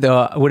alive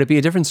though, would it be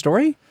a different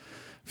story?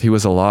 If he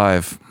was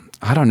alive,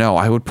 I don't know.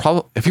 I would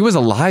probably, if he was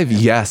alive,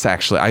 yes,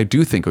 actually, I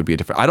do think it would be a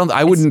different.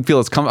 I wouldn't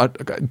feel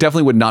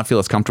definitely would not feel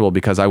as comfortable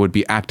because I would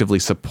be actively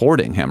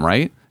supporting him,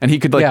 right? And he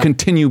could like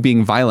continue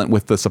being violent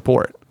with the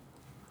support.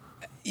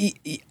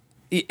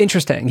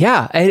 Interesting.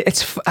 Yeah.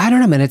 I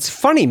don't know, man. It's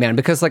funny, man,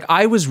 because like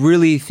I was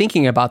really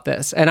thinking about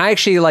this, and I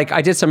actually like,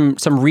 I did some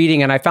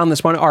reading, and I found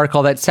this one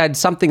article that said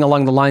something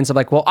along the lines of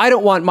like, well, I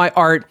don't want my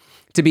art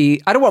to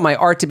be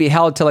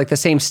held to like the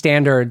same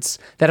standards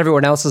that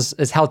everyone else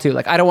is held to.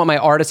 Like, I don't want my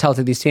artists held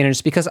to these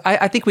standards because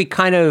I think we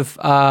kind of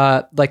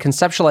like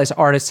conceptualize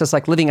artists as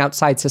like living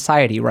outside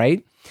society,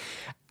 right?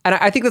 And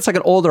I think that's like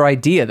an older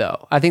idea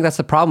though. I think that's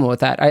the problem with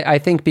that. I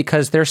think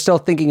because they're still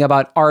thinking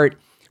about art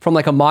from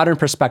like a modern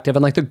perspective,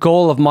 and like the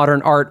goal of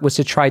modern art was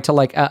to try to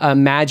like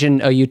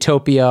imagine a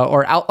utopia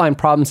or outline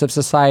problems of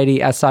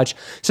society as such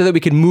so that we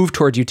could move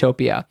towards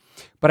utopia.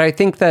 But I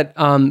think that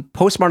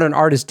postmodern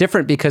art is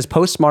different because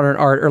postmodern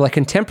art, or like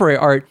contemporary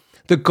art,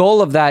 the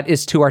goal of that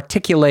is to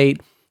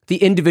articulate the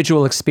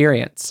individual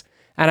experience.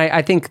 And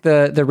I think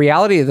the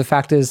reality of the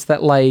fact is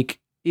that like,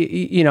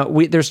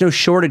 there's no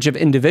shortage of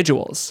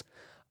individuals,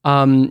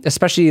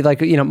 especially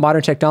like,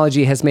 modern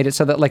technology has made it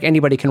so that like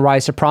anybody can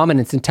rise to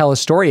prominence and tell a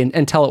story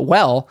and tell it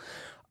well.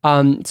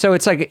 So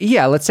it's like,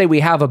 let's say we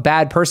have a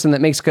bad person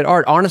that makes good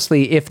art.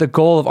 Honestly, if the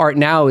goal of art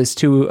now is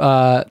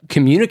to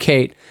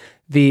communicate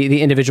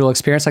the individual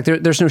experience, like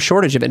there's no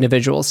shortage of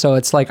individuals. So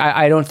it's like,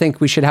 I don't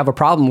think we should have a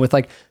problem with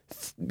like,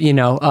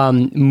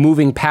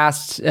 moving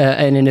past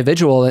an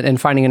individual and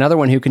finding another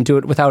one who can do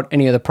it without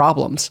any of the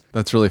problems.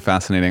 That's really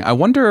fascinating. I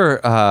wonder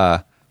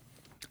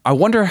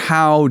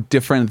how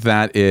different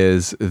that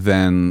is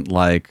than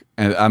like,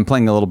 and I'm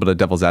playing a little bit of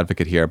devil's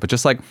advocate here, but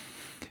just like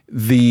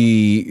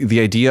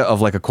the idea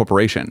of like a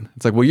corporation.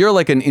 It's like, well, you're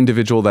like an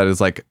individual that is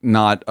like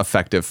not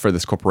effective for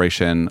this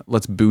corporation.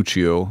 Let's boot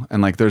you.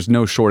 And like, there's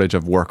no shortage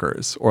of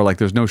workers, or like,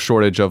 there's no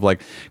shortage of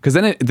like, because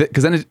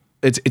then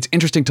it's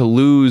interesting to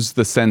lose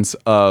the sense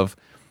of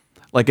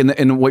like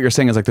in what you're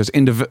saying is like there's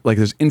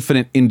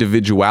infinite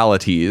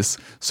individualities.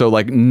 So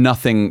like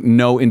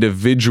no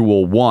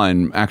individual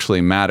one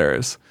actually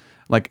matters.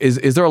 Like,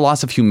 is there a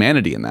loss of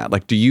humanity in that?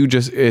 Like,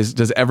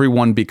 does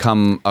everyone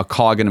become a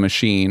cog in a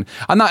machine?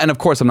 And of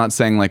course, I'm not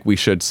saying like we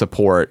should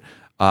support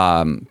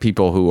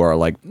people who are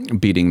like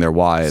beating their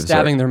wives,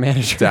 stabbing their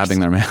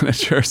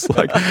managers.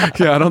 Like,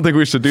 I don't think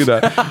we should do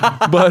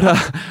that.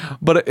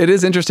 But it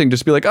is interesting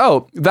just to be like,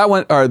 oh, that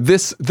one, or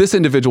this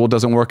individual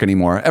doesn't work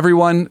anymore.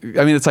 Everyone,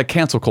 I mean, it's like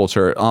cancel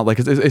culture. Like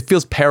it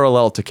feels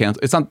parallel to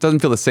cancel. Doesn't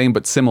feel the same,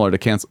 but similar to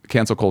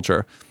cancel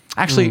culture.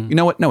 Actually, you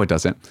know what? No, it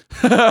doesn't.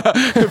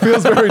 It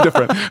feels very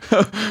different.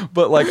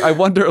 But like, I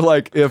wonder,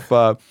 like, if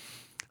I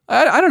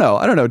don't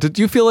know.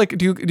 Do you feel like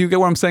do you get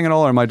what I'm saying at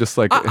all, or am I just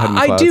like?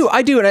 I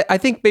do, and I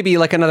think maybe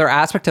like another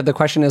aspect of the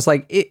question is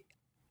like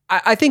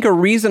I think a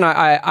reason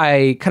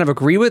I kind of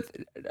agree with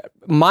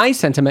my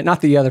sentiment, not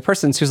the other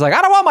person's, who's like,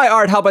 I don't want my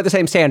art held by the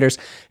same standards,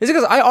 is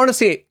because I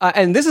honestly,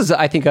 and this is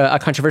I think a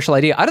controversial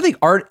idea, I don't think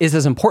art is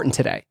as important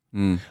today.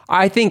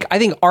 I think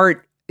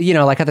art,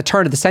 like at the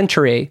turn of the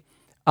century,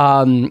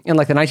 in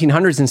like the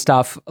 1900s and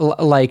stuff,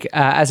 like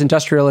as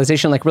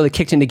industrialization like really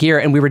kicked into gear,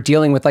 and we were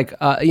dealing with like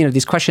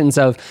these questions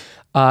of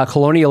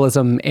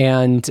colonialism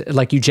and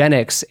like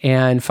eugenics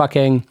and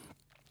fucking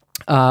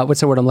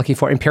what's the word I'm looking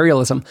for,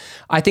 imperialism.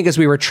 I think as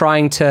we were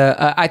trying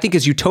to I think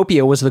as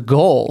utopia was the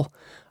goal,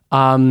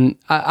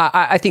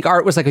 I think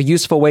art was like a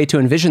useful way to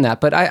envision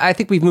that, but I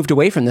think we've moved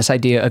away from this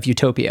idea of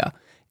utopia.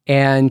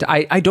 And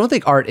I don't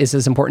think art is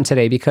as important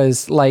today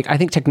because like I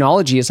think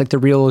technology is like the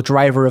real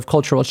driver of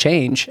cultural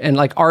change, and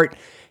like art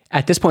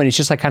at this point is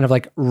just like kind of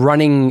like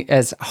running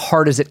as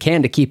hard as it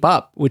can to keep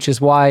up, which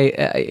is why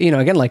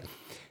again, like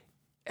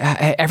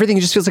everything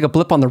just feels like a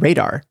blip on the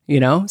radar, you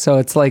know? So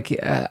it's like,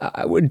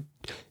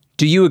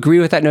 do you agree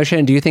with that notion?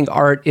 And do you think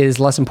art is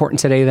less important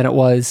today than it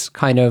was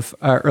kind of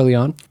early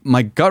on?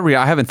 My gut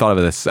I haven't thought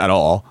of this at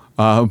all,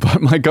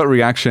 but my gut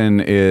reaction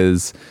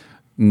is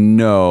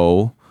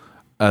no,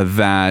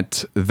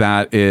 that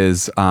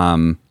is,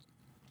 I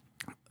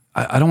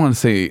don't want to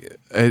say,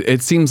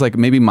 it seems like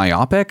maybe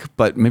myopic,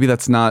 but maybe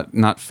that's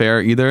not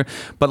fair either.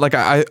 But like,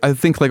 I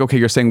think like, okay,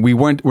 you're saying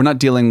we're not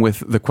dealing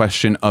with the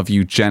question of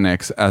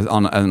eugenics as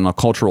on a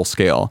cultural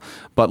scale,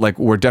 but like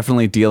we're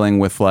definitely dealing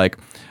with like,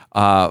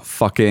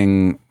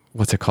 fucking,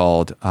 what's it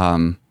called?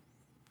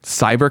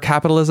 Cyber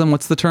capitalism.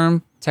 What's the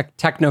term?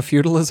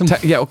 Techno-feudalism?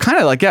 Kind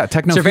of like,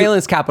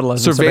 surveillance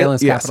capitalism.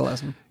 Surveillance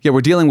capitalism. Yeah,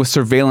 we're dealing with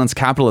surveillance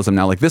capitalism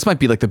now. Like this might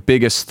be like the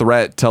biggest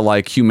threat to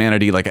like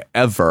humanity like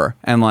ever.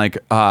 And like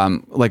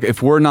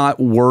if we're not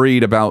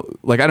worried about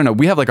like, I don't know,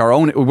 we have like our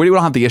own, we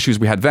don't have the issues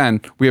we had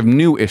then. We have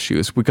new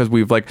issues because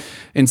we've like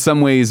in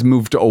some ways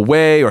moved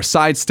away or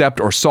sidestepped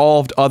or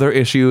solved other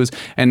issues.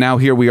 And now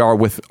here we are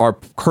with our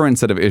current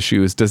set of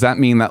issues. Does that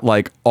mean that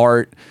like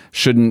art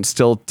shouldn't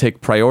still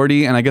take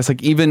priority? And I guess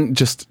like even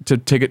just to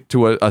take it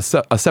to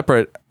a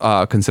separate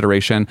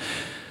consideration,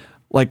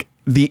 like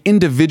the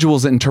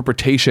individual's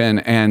interpretation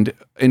and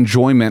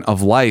enjoyment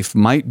of life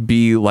might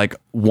be like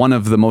one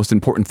of the most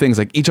important things.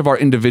 Like each of our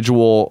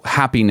individual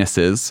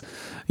happinesses,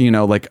 you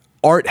know, like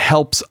art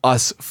helps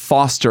us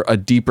foster a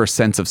deeper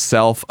sense of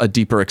self, a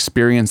deeper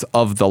experience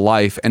of the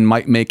life, and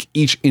might make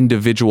each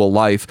individual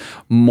life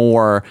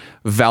more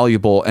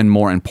valuable and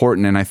more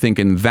important. And I think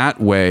in that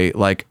way,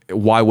 like,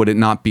 why would it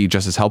not be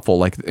just as helpful?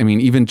 Like, I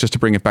mean, even just to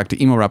bring it back to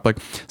emo rap, like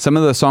some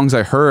of the songs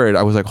I heard,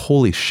 I was like,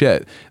 holy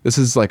shit, this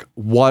is like,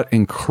 what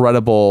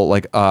incredible,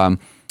 like,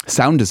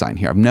 sound design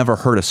here. I've never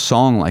heard a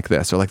song like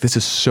this, or like, this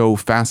is so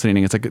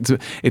fascinating. It's like,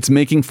 it's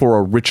making for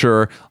a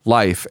richer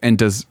life. And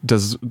does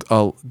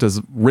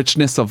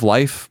richness of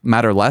life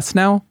matter less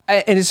now?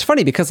 And it's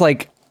funny because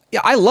like,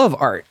 yeah, I love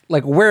art.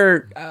 Like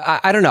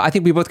I don't know. I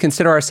think we both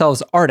consider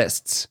ourselves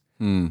artists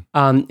in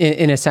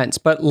a sense,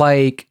 but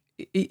like,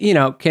 you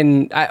know,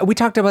 we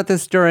talked about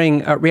this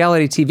during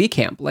reality TV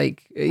camp,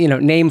 like, you know,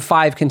 name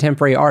 5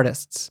 contemporary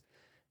artists,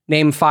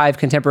 name 5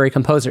 contemporary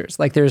composers.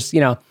 Like there's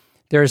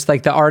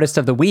like the artist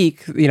of the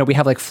week, you know, we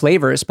have like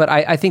flavors, but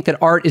I think that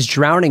art is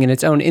drowning in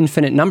its own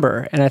infinite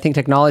number. And I think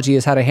technology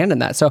has had a hand in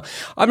that. So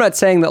I'm not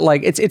saying that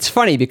like, it's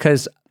funny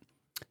because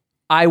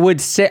I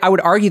would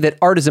argue that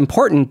art is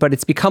important, but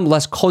it's become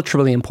less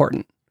culturally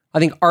important. I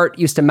think art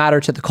used to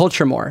matter to the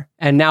culture more,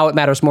 and now it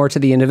matters more to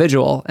the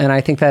individual. And I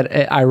think that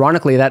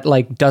ironically, that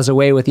like does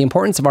away with the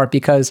importance of art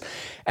because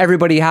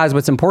everybody has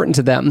what's important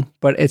to them.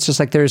 But it's just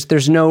like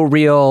there's no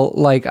real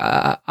like.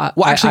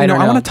 Well, actually,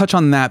 I want to touch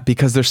on that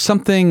because there's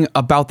something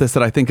about this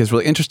that I think is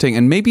really interesting.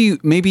 And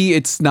maybe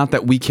it's not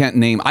that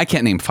I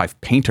can't name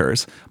 5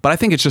 painters, but I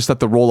think it's just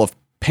that the role of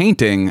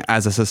painting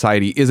as a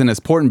society isn't as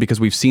important because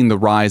we've seen the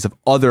rise of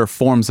other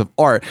forms of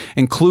art,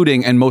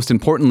 including and most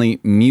importantly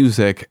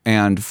music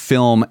and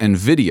film and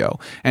video.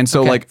 And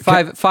so like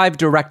five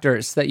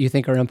directors that you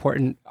think are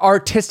important,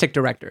 artistic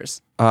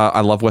directors.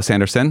 I love Wes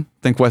Anderson.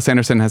 I think Wes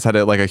Anderson has had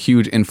a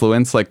huge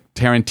influence, like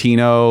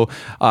Tarantino,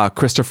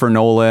 Christopher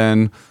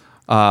Nolan.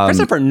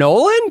 Christopher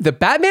Nolan, the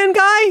Batman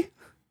guy?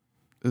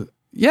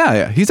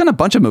 Yeah, he's done a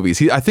bunch of movies.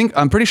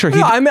 I'm pretty sure he.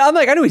 No, I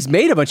know he's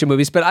made a bunch of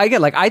movies, but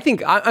I'm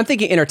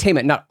thinking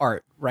entertainment, not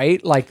art,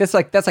 right? Like that's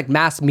like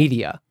mass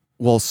media.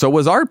 Well, so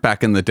was art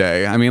back in the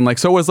day. I mean, like,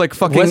 so was like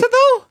fucking. Was it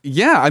though?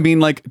 Yeah, I mean,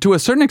 like to a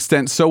certain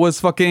extent, so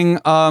was fucking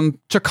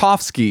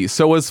Tchaikovsky.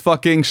 So was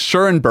fucking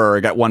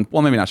Schoenberg at one.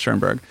 Well, maybe not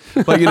Schoenberg,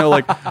 but you know,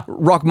 like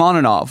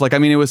Rachmaninoff. Like, I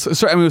mean, it was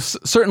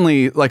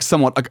certainly like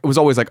somewhat. Like, it was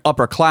always like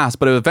upper class,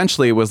 but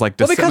eventually it was like.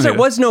 Well, because there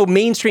was no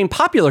mainstream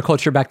popular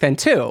culture back then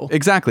too.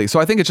 Exactly. So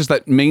I think it's just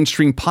that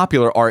mainstream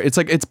popular art. It's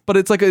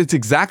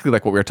exactly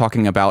like what we were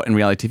talking about in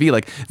reality TV.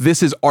 Like,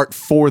 this is art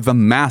for the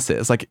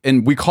masses. Like,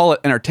 and we call it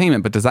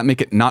entertainment, but does that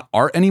make it not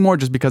art anymore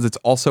just because it's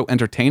also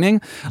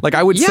entertaining? Like,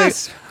 I would say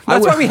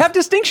that's why we have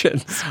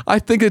distinctions. I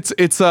think it's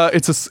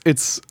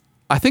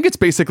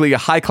basically a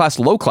high class,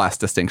 low class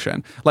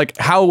distinction. Like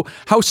how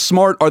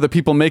smart are the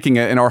people making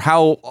it, or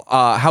how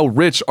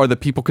rich are the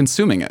people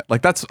consuming it?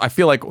 Like that's, I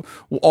feel like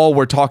all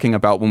we're talking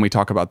about when we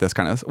talk about this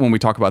when we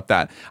talk about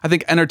that. I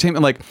think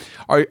entertainment, like,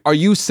 are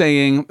you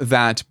saying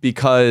that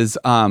because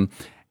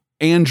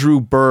Andrew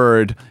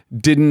Bird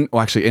didn't.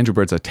 Well, actually, Andrew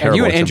Bird's a terrible.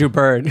 You and Andrew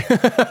Bird.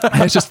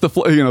 It's just the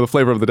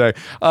flavor of the day.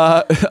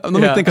 Let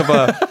me think of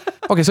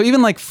okay, so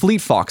even like Fleet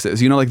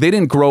Foxes, like they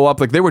didn't grow up,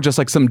 like they were just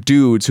like some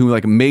dudes who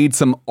like made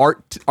some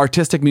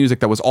artistic music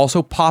that was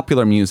also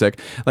popular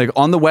music, like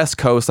on the West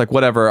Coast, like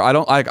whatever. I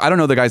don't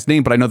know the guy's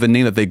name, but I know the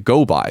name that they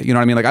go by. You know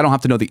what I mean? Like I don't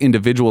have to know the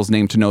individual's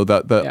name to know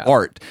the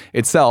art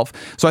itself.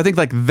 So I think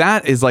like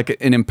that is like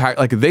an impact.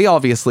 Like they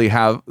obviously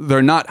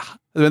they're not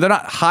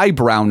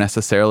highbrow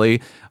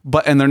necessarily,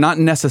 and they're not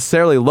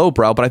necessarily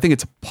lowbrow, but I think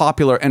it's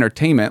popular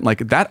entertainment.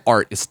 Like that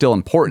art is still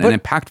important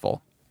and impactful.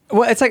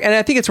 Well, it's like, and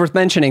I think it's worth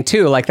mentioning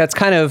too, like that's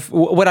kind of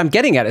what I'm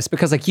getting at is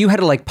because like you had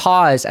to like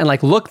pause and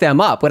like look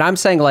them up. When I'm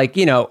saying like,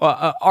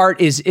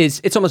 art is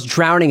it's almost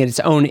drowning in its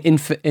own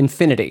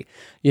infinity,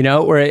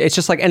 where it's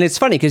just like, and it's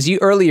funny because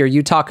earlier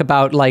you talk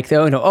about like,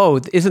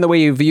 isn't the way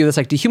you view this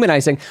like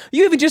dehumanizing?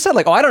 You even just said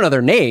like, I don't know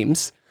their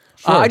names.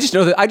 Sure. I just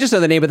know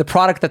the name of the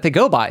product that they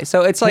go by.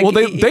 So it's like, well,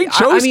 they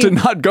chose to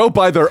not go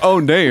by their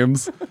own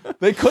names.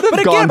 They could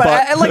have gone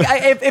by.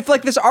 If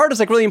like this art is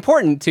like really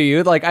important to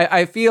you, like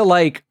I feel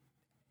like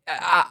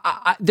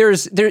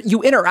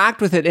you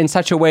interact with it in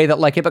such a way that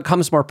like it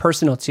becomes more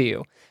personal to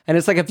you. And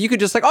it's like if you could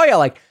just like, oh yeah,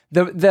 like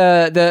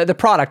the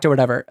product or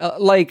whatever.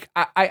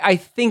 I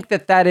think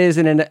that is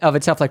in and of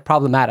itself like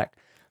problematic.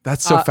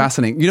 That's so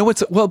fascinating. You know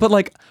what's but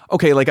like,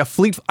 okay, like a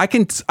Fleet, I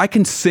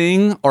can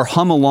sing or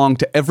hum along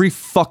to every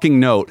fucking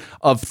note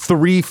of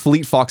 3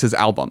 Fleet Foxes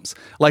albums.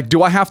 Like,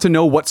 do I have to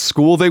know what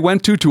school they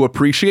went to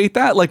appreciate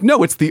that? Like,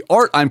 no, it's the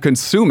art I'm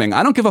consuming.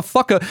 I don't give a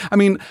fuck.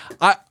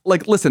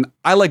 Listen,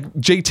 I like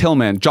Josh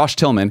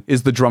Tillman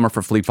is the drummer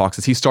for Fleet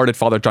Foxes. He started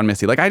Father John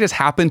Misty. Like, I just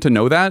happen to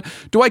know that.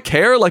 Do I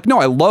care? Like, no,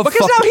 I love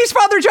because now he's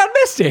Father John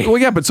Misty. Well,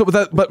 yeah, but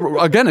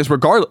again, it's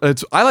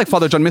regardless. I like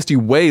Father John Misty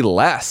way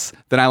less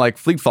than I like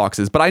Fleet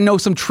Foxes, but I know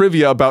some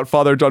trivia about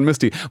Father John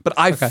Misty. But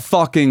I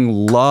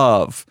fucking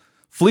love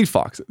Fleet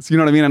Foxes. You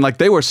know what I mean? And like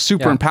they were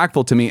super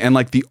impactful to me, and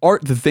like the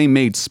art that they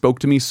made spoke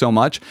to me so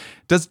much.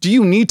 Do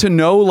you need to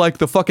know like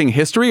the fucking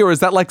history, or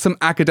is that like some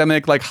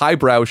academic like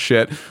highbrow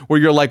shit where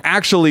you're like,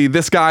 actually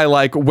this guy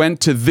like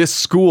went to this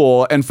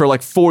school and for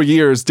like 4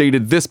 years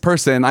dated this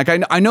person? Like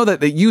I know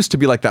that it used to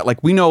be like that.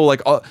 Like we know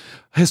like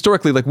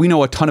historically, like we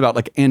know a ton about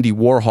like Andy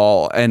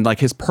Warhol and like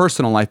his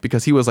personal life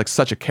because he was like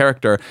such a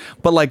character.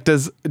 But like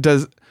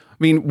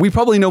I mean, we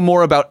probably know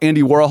more about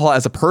Andy Warhol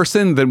as a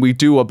person than we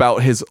do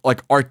about his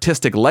like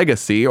artistic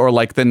legacy or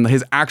like than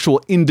his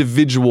actual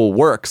individual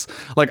works.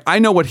 Like I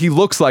know what he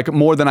looks like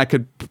more than I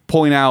could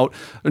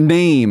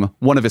name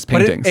one of his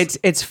paintings. But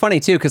it's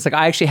funny too because like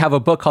I actually have a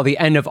book called The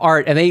End of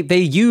Art, and they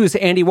use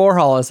Andy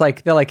Warhol as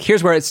like they're like,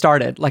 here's where it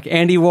started. Like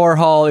Andy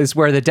Warhol is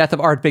where the death of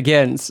art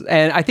begins,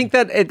 and I think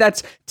that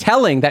that's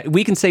telling that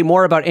we can say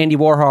more about Andy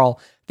Warhol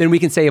than we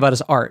can say about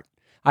his art.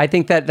 I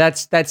think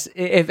that's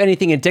if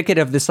anything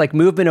indicative of this like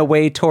movement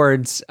away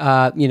towards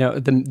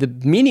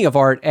the meaning of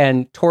art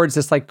and towards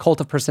this like cult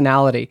of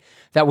personality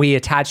that we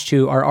attach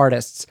to our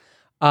artists.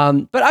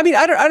 But I mean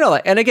I don't know.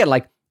 And again,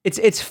 like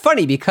it's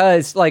funny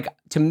because like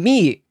to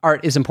me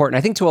art is important.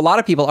 I think to a lot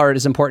of people art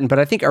is important, but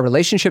I think our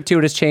relationship to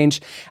it has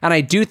changed. And I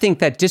do think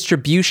that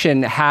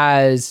distribution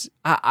has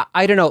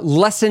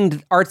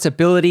lessened art's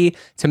ability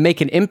to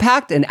make an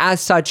impact, and as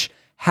such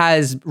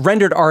has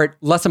rendered art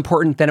less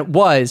important than it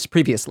was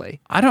previously.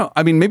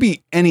 I mean,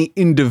 maybe any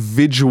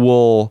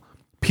individual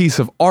piece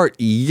of art,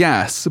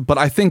 yes, but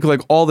I think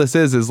like all this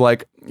is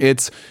like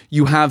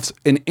you have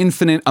an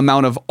infinite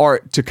amount of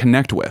art to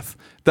connect with.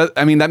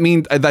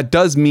 That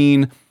does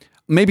mean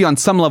maybe on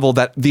some level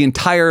that the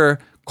entire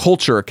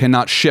culture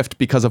cannot shift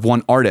because of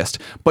one artist,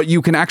 but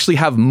you can actually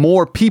have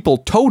more people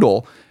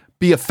total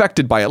be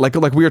affected by it. Like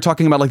we were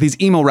talking about like these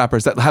emo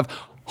rappers that have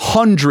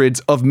hundreds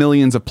of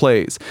millions of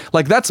plays.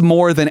 Like that's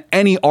more than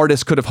any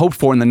artist could have hoped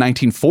for in the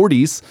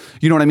 1940s.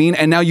 You know what I mean?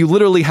 And now you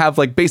literally have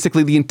like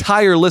basically the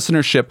entire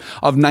listenership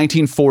of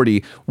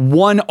 1940.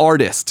 One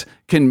artist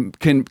can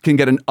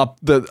get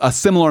a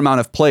similar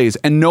amount of plays,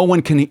 and no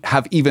one can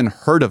have even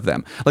heard of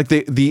them. Like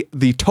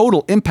the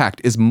total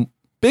impact is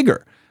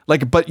bigger.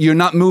 Like, but you're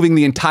not moving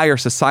the entire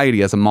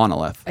society as a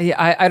monolith.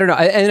 I don't know.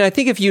 And I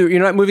think if you're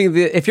not moving,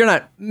 if you're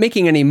not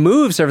making any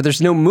moves or if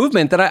there's no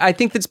movement, then I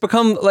think that's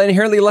become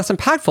inherently less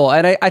impactful.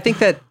 And I think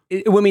that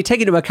when we take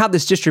into account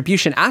this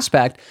distribution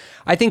aspect,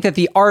 I think that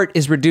the art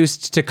is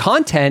reduced to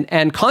content,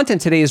 and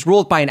content today is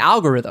ruled by an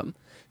algorithm.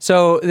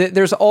 So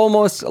there's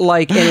almost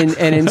like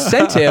an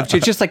incentive to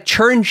just like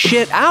churn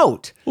shit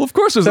out. Well, of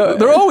course,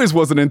 there always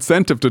was an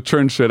incentive to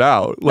churn shit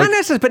out. Like, not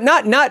necessarily, but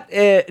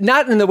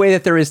not in the way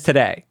that there is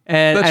today.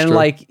 And true.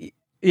 Like,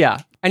 yeah.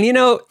 And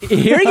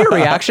hearing your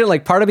reaction,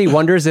 like part of me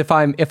wonders if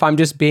I'm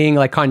just being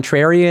like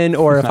contrarian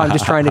or if I'm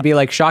just trying to be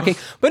like shocking.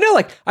 But no,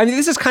 like, I mean,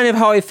 this is kind of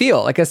how I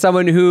feel. Like as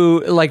someone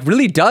who like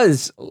really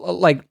does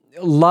like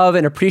love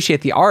and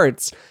appreciate the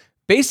arts,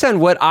 based on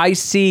what I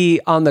see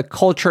on the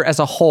culture as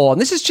a whole, and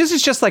this is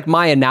just like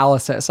my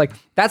analysis, like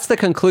that's the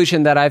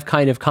conclusion that I've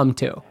kind of come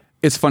to.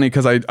 It's funny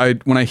because I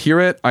when I hear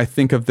it, I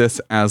think of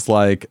this as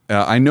like,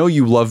 I know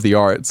you love the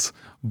arts,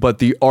 but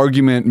the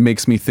argument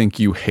makes me think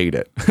you hate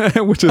it,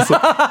 which is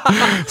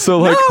like, so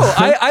like. No,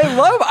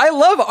 I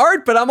love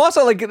art, but I'm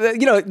also like,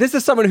 this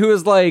is someone who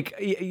is like,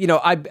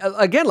 I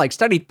again like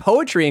studied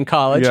poetry in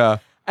college. Yeah.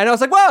 And I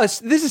was like, wow,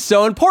 this is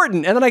so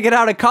important. And then I get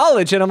out of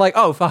college and I'm like,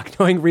 oh, fuck,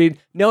 no one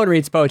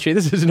reads poetry.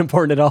 This isn't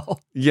important at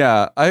all.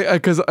 Yeah,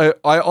 because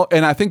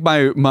I think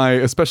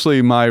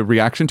especially my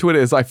reaction to it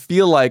is I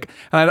feel like,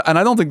 and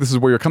I don't think this is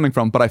where you're coming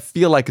from, but I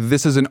feel like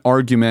this is an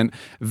argument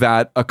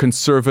that a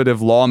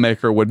conservative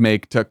lawmaker would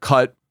make to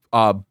cut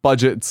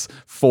budgets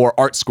for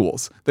art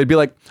schools. They'd be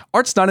like,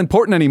 art's not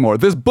important anymore.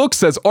 This book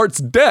says art's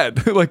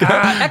dead. Like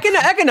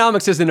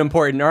economics isn't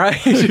important, all right?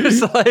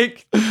 Just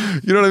like,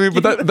 you know what I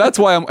mean? But that's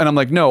why I'm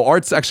like, no,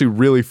 art's actually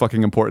really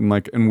fucking important.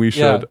 Like, and we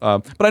should.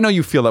 But I know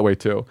you feel that way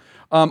too.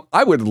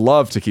 I would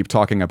love to keep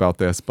talking about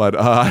this, but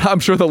I'm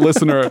sure the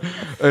listener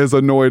is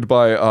annoyed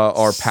by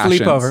our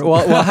passions. Sleepover.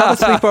 We'll have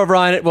a sleepover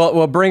on it.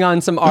 We'll bring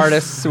on some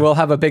artists. We'll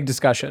have a big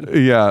discussion.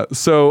 Yeah.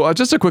 So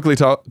just to quickly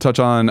touch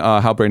on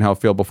how Brain How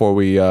Feel before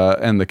we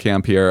end the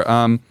camp here.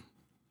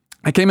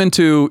 I came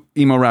into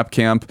emo rap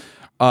camp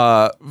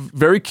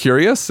very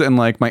curious, and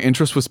like my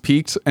interest was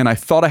piqued, and I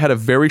thought I had a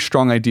very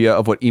strong idea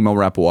of what emo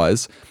rap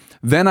was.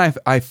 Then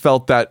I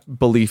felt that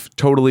belief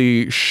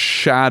totally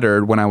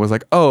shattered when I was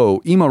like,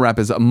 oh, emo rap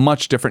is a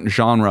much different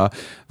genre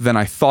than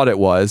I thought it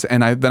was.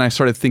 And then I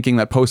started thinking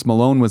that Post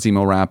Malone was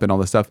emo rap and all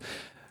this stuff.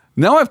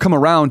 Now I've come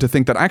around to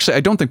think that actually I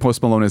don't think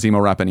Post Malone is emo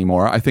rap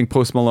anymore. I think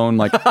Post Malone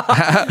like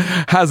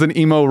has an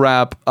emo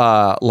rap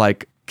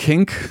like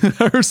kink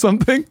or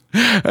something.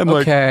 And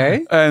like,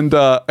 okay. And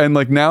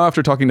like now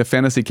after talking to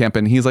Fantasy Camp,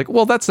 and he's like,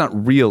 well, that's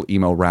not real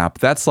emo rap.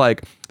 That's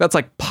like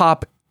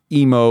pop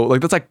emo,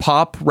 like that's like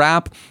pop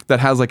rap that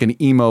has like an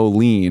emo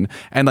lean,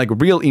 and like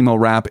real emo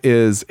rap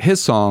is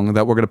his song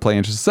that we're going to play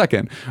in just a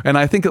second. And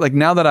I think that like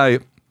now that I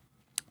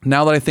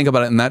think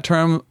about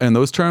it in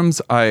those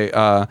terms,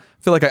 I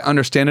feel like I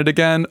understand it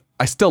again.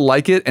 I still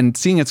like it, and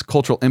seeing its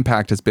cultural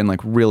impact has been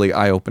like really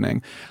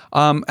eye-opening.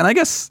 And I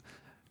guess,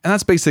 and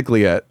that's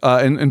basically it.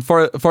 And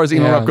far as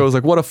emo rap goes,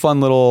 like what a fun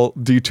little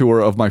detour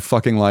of my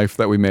fucking life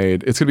that we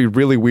made. It's gonna be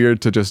really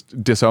weird to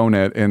just disown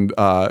it in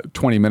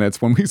 20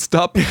 minutes when we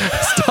stop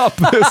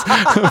this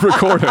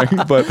recording.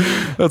 But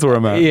that's where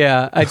I'm at.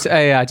 Yeah,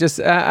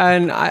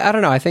 and I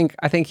don't know. I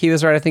think he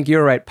was right. I think you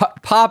were right.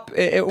 Pop.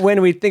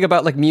 When we think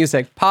about like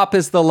music, pop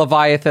is the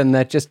Leviathan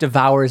that just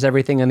devours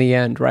everything in the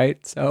end,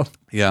 right? So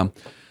yeah.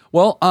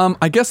 Well,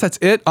 I guess that's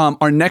it.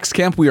 Our next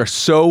camp we are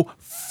so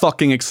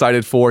fucking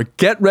excited for.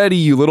 Get ready,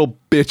 you little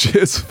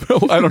bitches.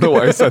 I don't know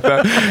why I said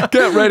that.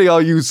 Get ready,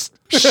 all you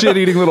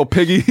shit-eating little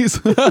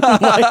piggies.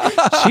 Like,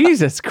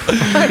 Jesus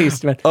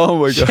Christ, man. Oh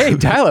my God. Hey,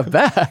 dial it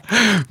back.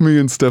 Me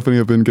and Stephanie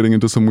have been getting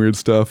into some weird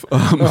stuff.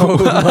 Oh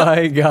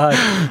my God.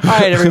 All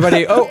right,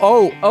 everybody.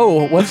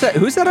 Oh, what's that?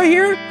 Who's that I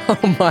hear?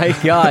 Oh my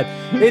God.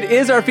 It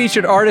is our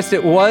featured artist.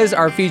 It was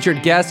our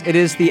featured guest. It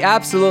is the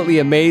absolutely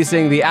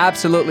amazing, the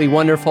absolutely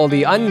wonderful,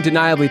 the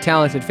undeniably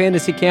talented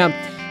Fantasy Camp.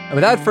 And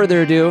without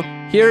further ado,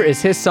 here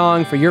is his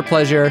song for your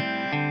pleasure.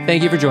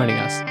 Thank you for joining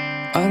us.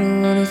 I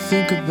don't wanna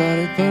think about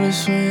it, but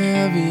it's weighing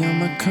heavy on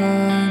my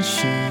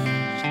conscience.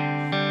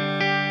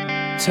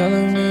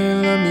 Telling me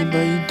you love me,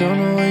 but you don't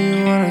know what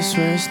you want. I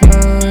swear it's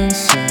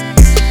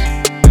nonsense.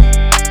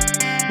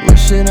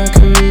 Wishing I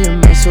could read your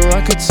mind so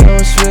I could tell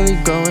what's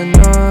really going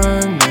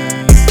on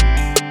now.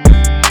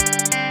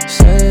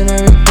 Saying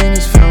everything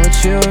is fine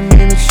with you and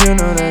me, but you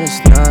know that it's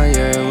not.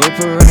 Yeah, whip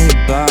around your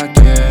block,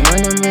 yeah.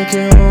 Might not make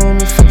it home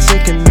if I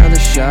take another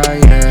shot,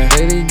 yeah.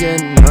 Lately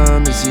getting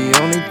numb is the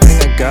only thing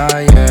I got,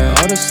 yeah.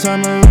 All this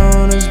time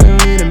alone has been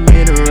leading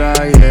me to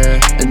ride,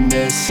 yeah. And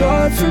it's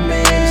hard for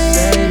me to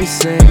say these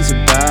things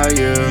about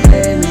you.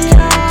 Lately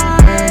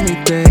can't do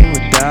anything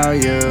without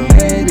you.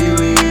 Maybe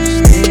we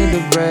just need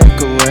to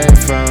break away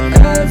from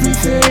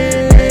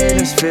everything.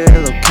 Made us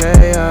feel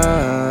okay,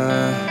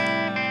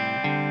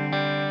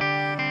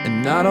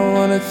 and I don't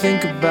wanna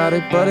think about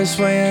it, but it's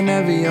weighing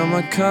heavy on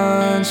my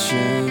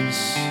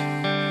conscience.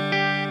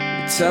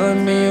 You're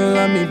telling me you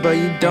love me, but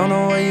you don't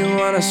know what you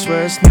want. I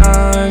swear it's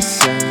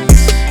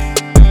nonsense.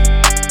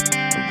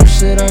 I wish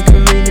that I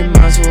could read your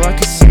mind so I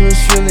could see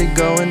what's really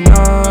going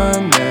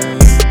on now.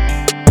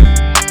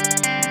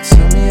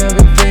 Tell me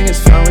everything is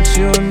fine with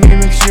you and me,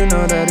 but you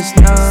know that it's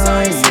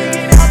not.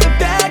 Singing out the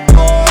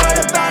backboard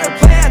about our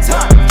plans,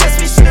 huh? Guess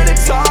we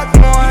should've talked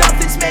more.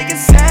 Nothing's making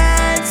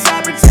sense.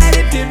 I pretend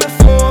it did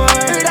before.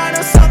 But I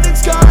know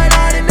something's going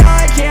on and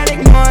I can't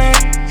ignore it.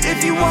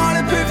 If you want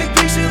a perfect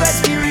picture, let's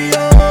be real.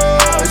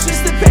 I was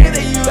just the paint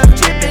that you left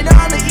dripping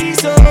on the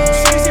easel.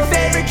 Choose your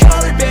favorite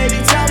color,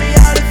 baby, tell me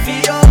how to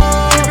feel.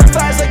 Different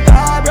vibes like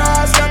Bob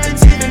Ross,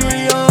 nothing's even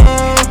real.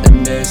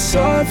 And it's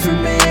hard for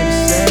me to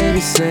say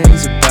these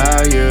things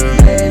about you.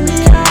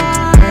 Lately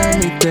can't do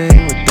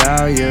anything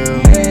without you.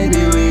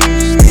 Maybe we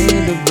just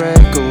need to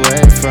break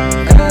away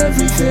from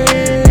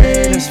everything.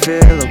 Made us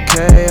feel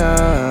okay,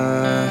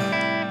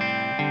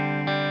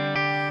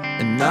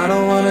 and I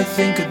don't wanna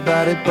think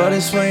about it, but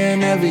it's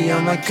weighing heavy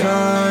on my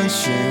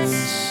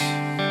conscience.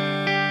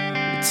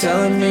 You're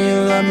telling me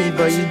you love me,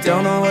 but you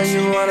don't know what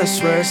you want. I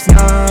swear it's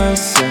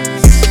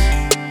nonsense.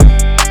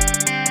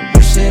 I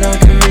wish that I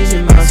could read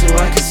your mind so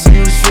I could see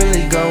what's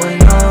really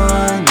going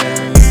on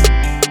now.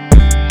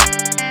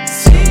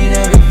 Seeing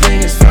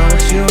everything is fine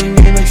with you and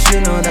me, but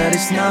you know that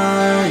it's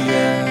not,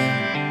 yeah.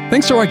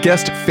 Thanks to our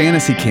guest,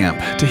 Fantasy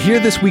Camp. To hear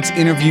this week's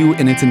interview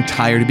in its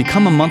entirety,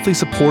 become a monthly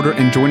supporter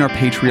and join our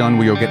Patreon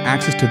where you'll get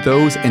access to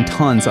those and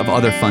tons of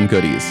other fun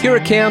goodies. Here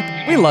at Camp,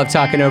 we love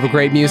talking over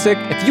great music.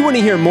 If you want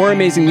to hear more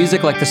amazing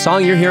music like the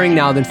song you're hearing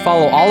now, then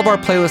follow all of our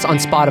playlists on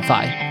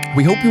Spotify.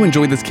 We hope you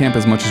enjoyed this camp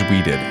as much as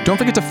we did. Don't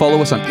forget to follow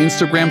us on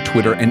Instagram,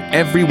 Twitter, and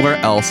everywhere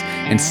else.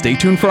 And stay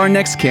tuned for our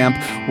next camp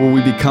where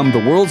we become the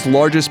world's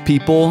largest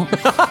people.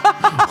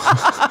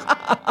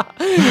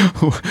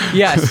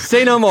 Yes,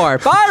 say no more.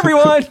 Bye,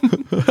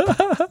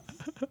 everyone.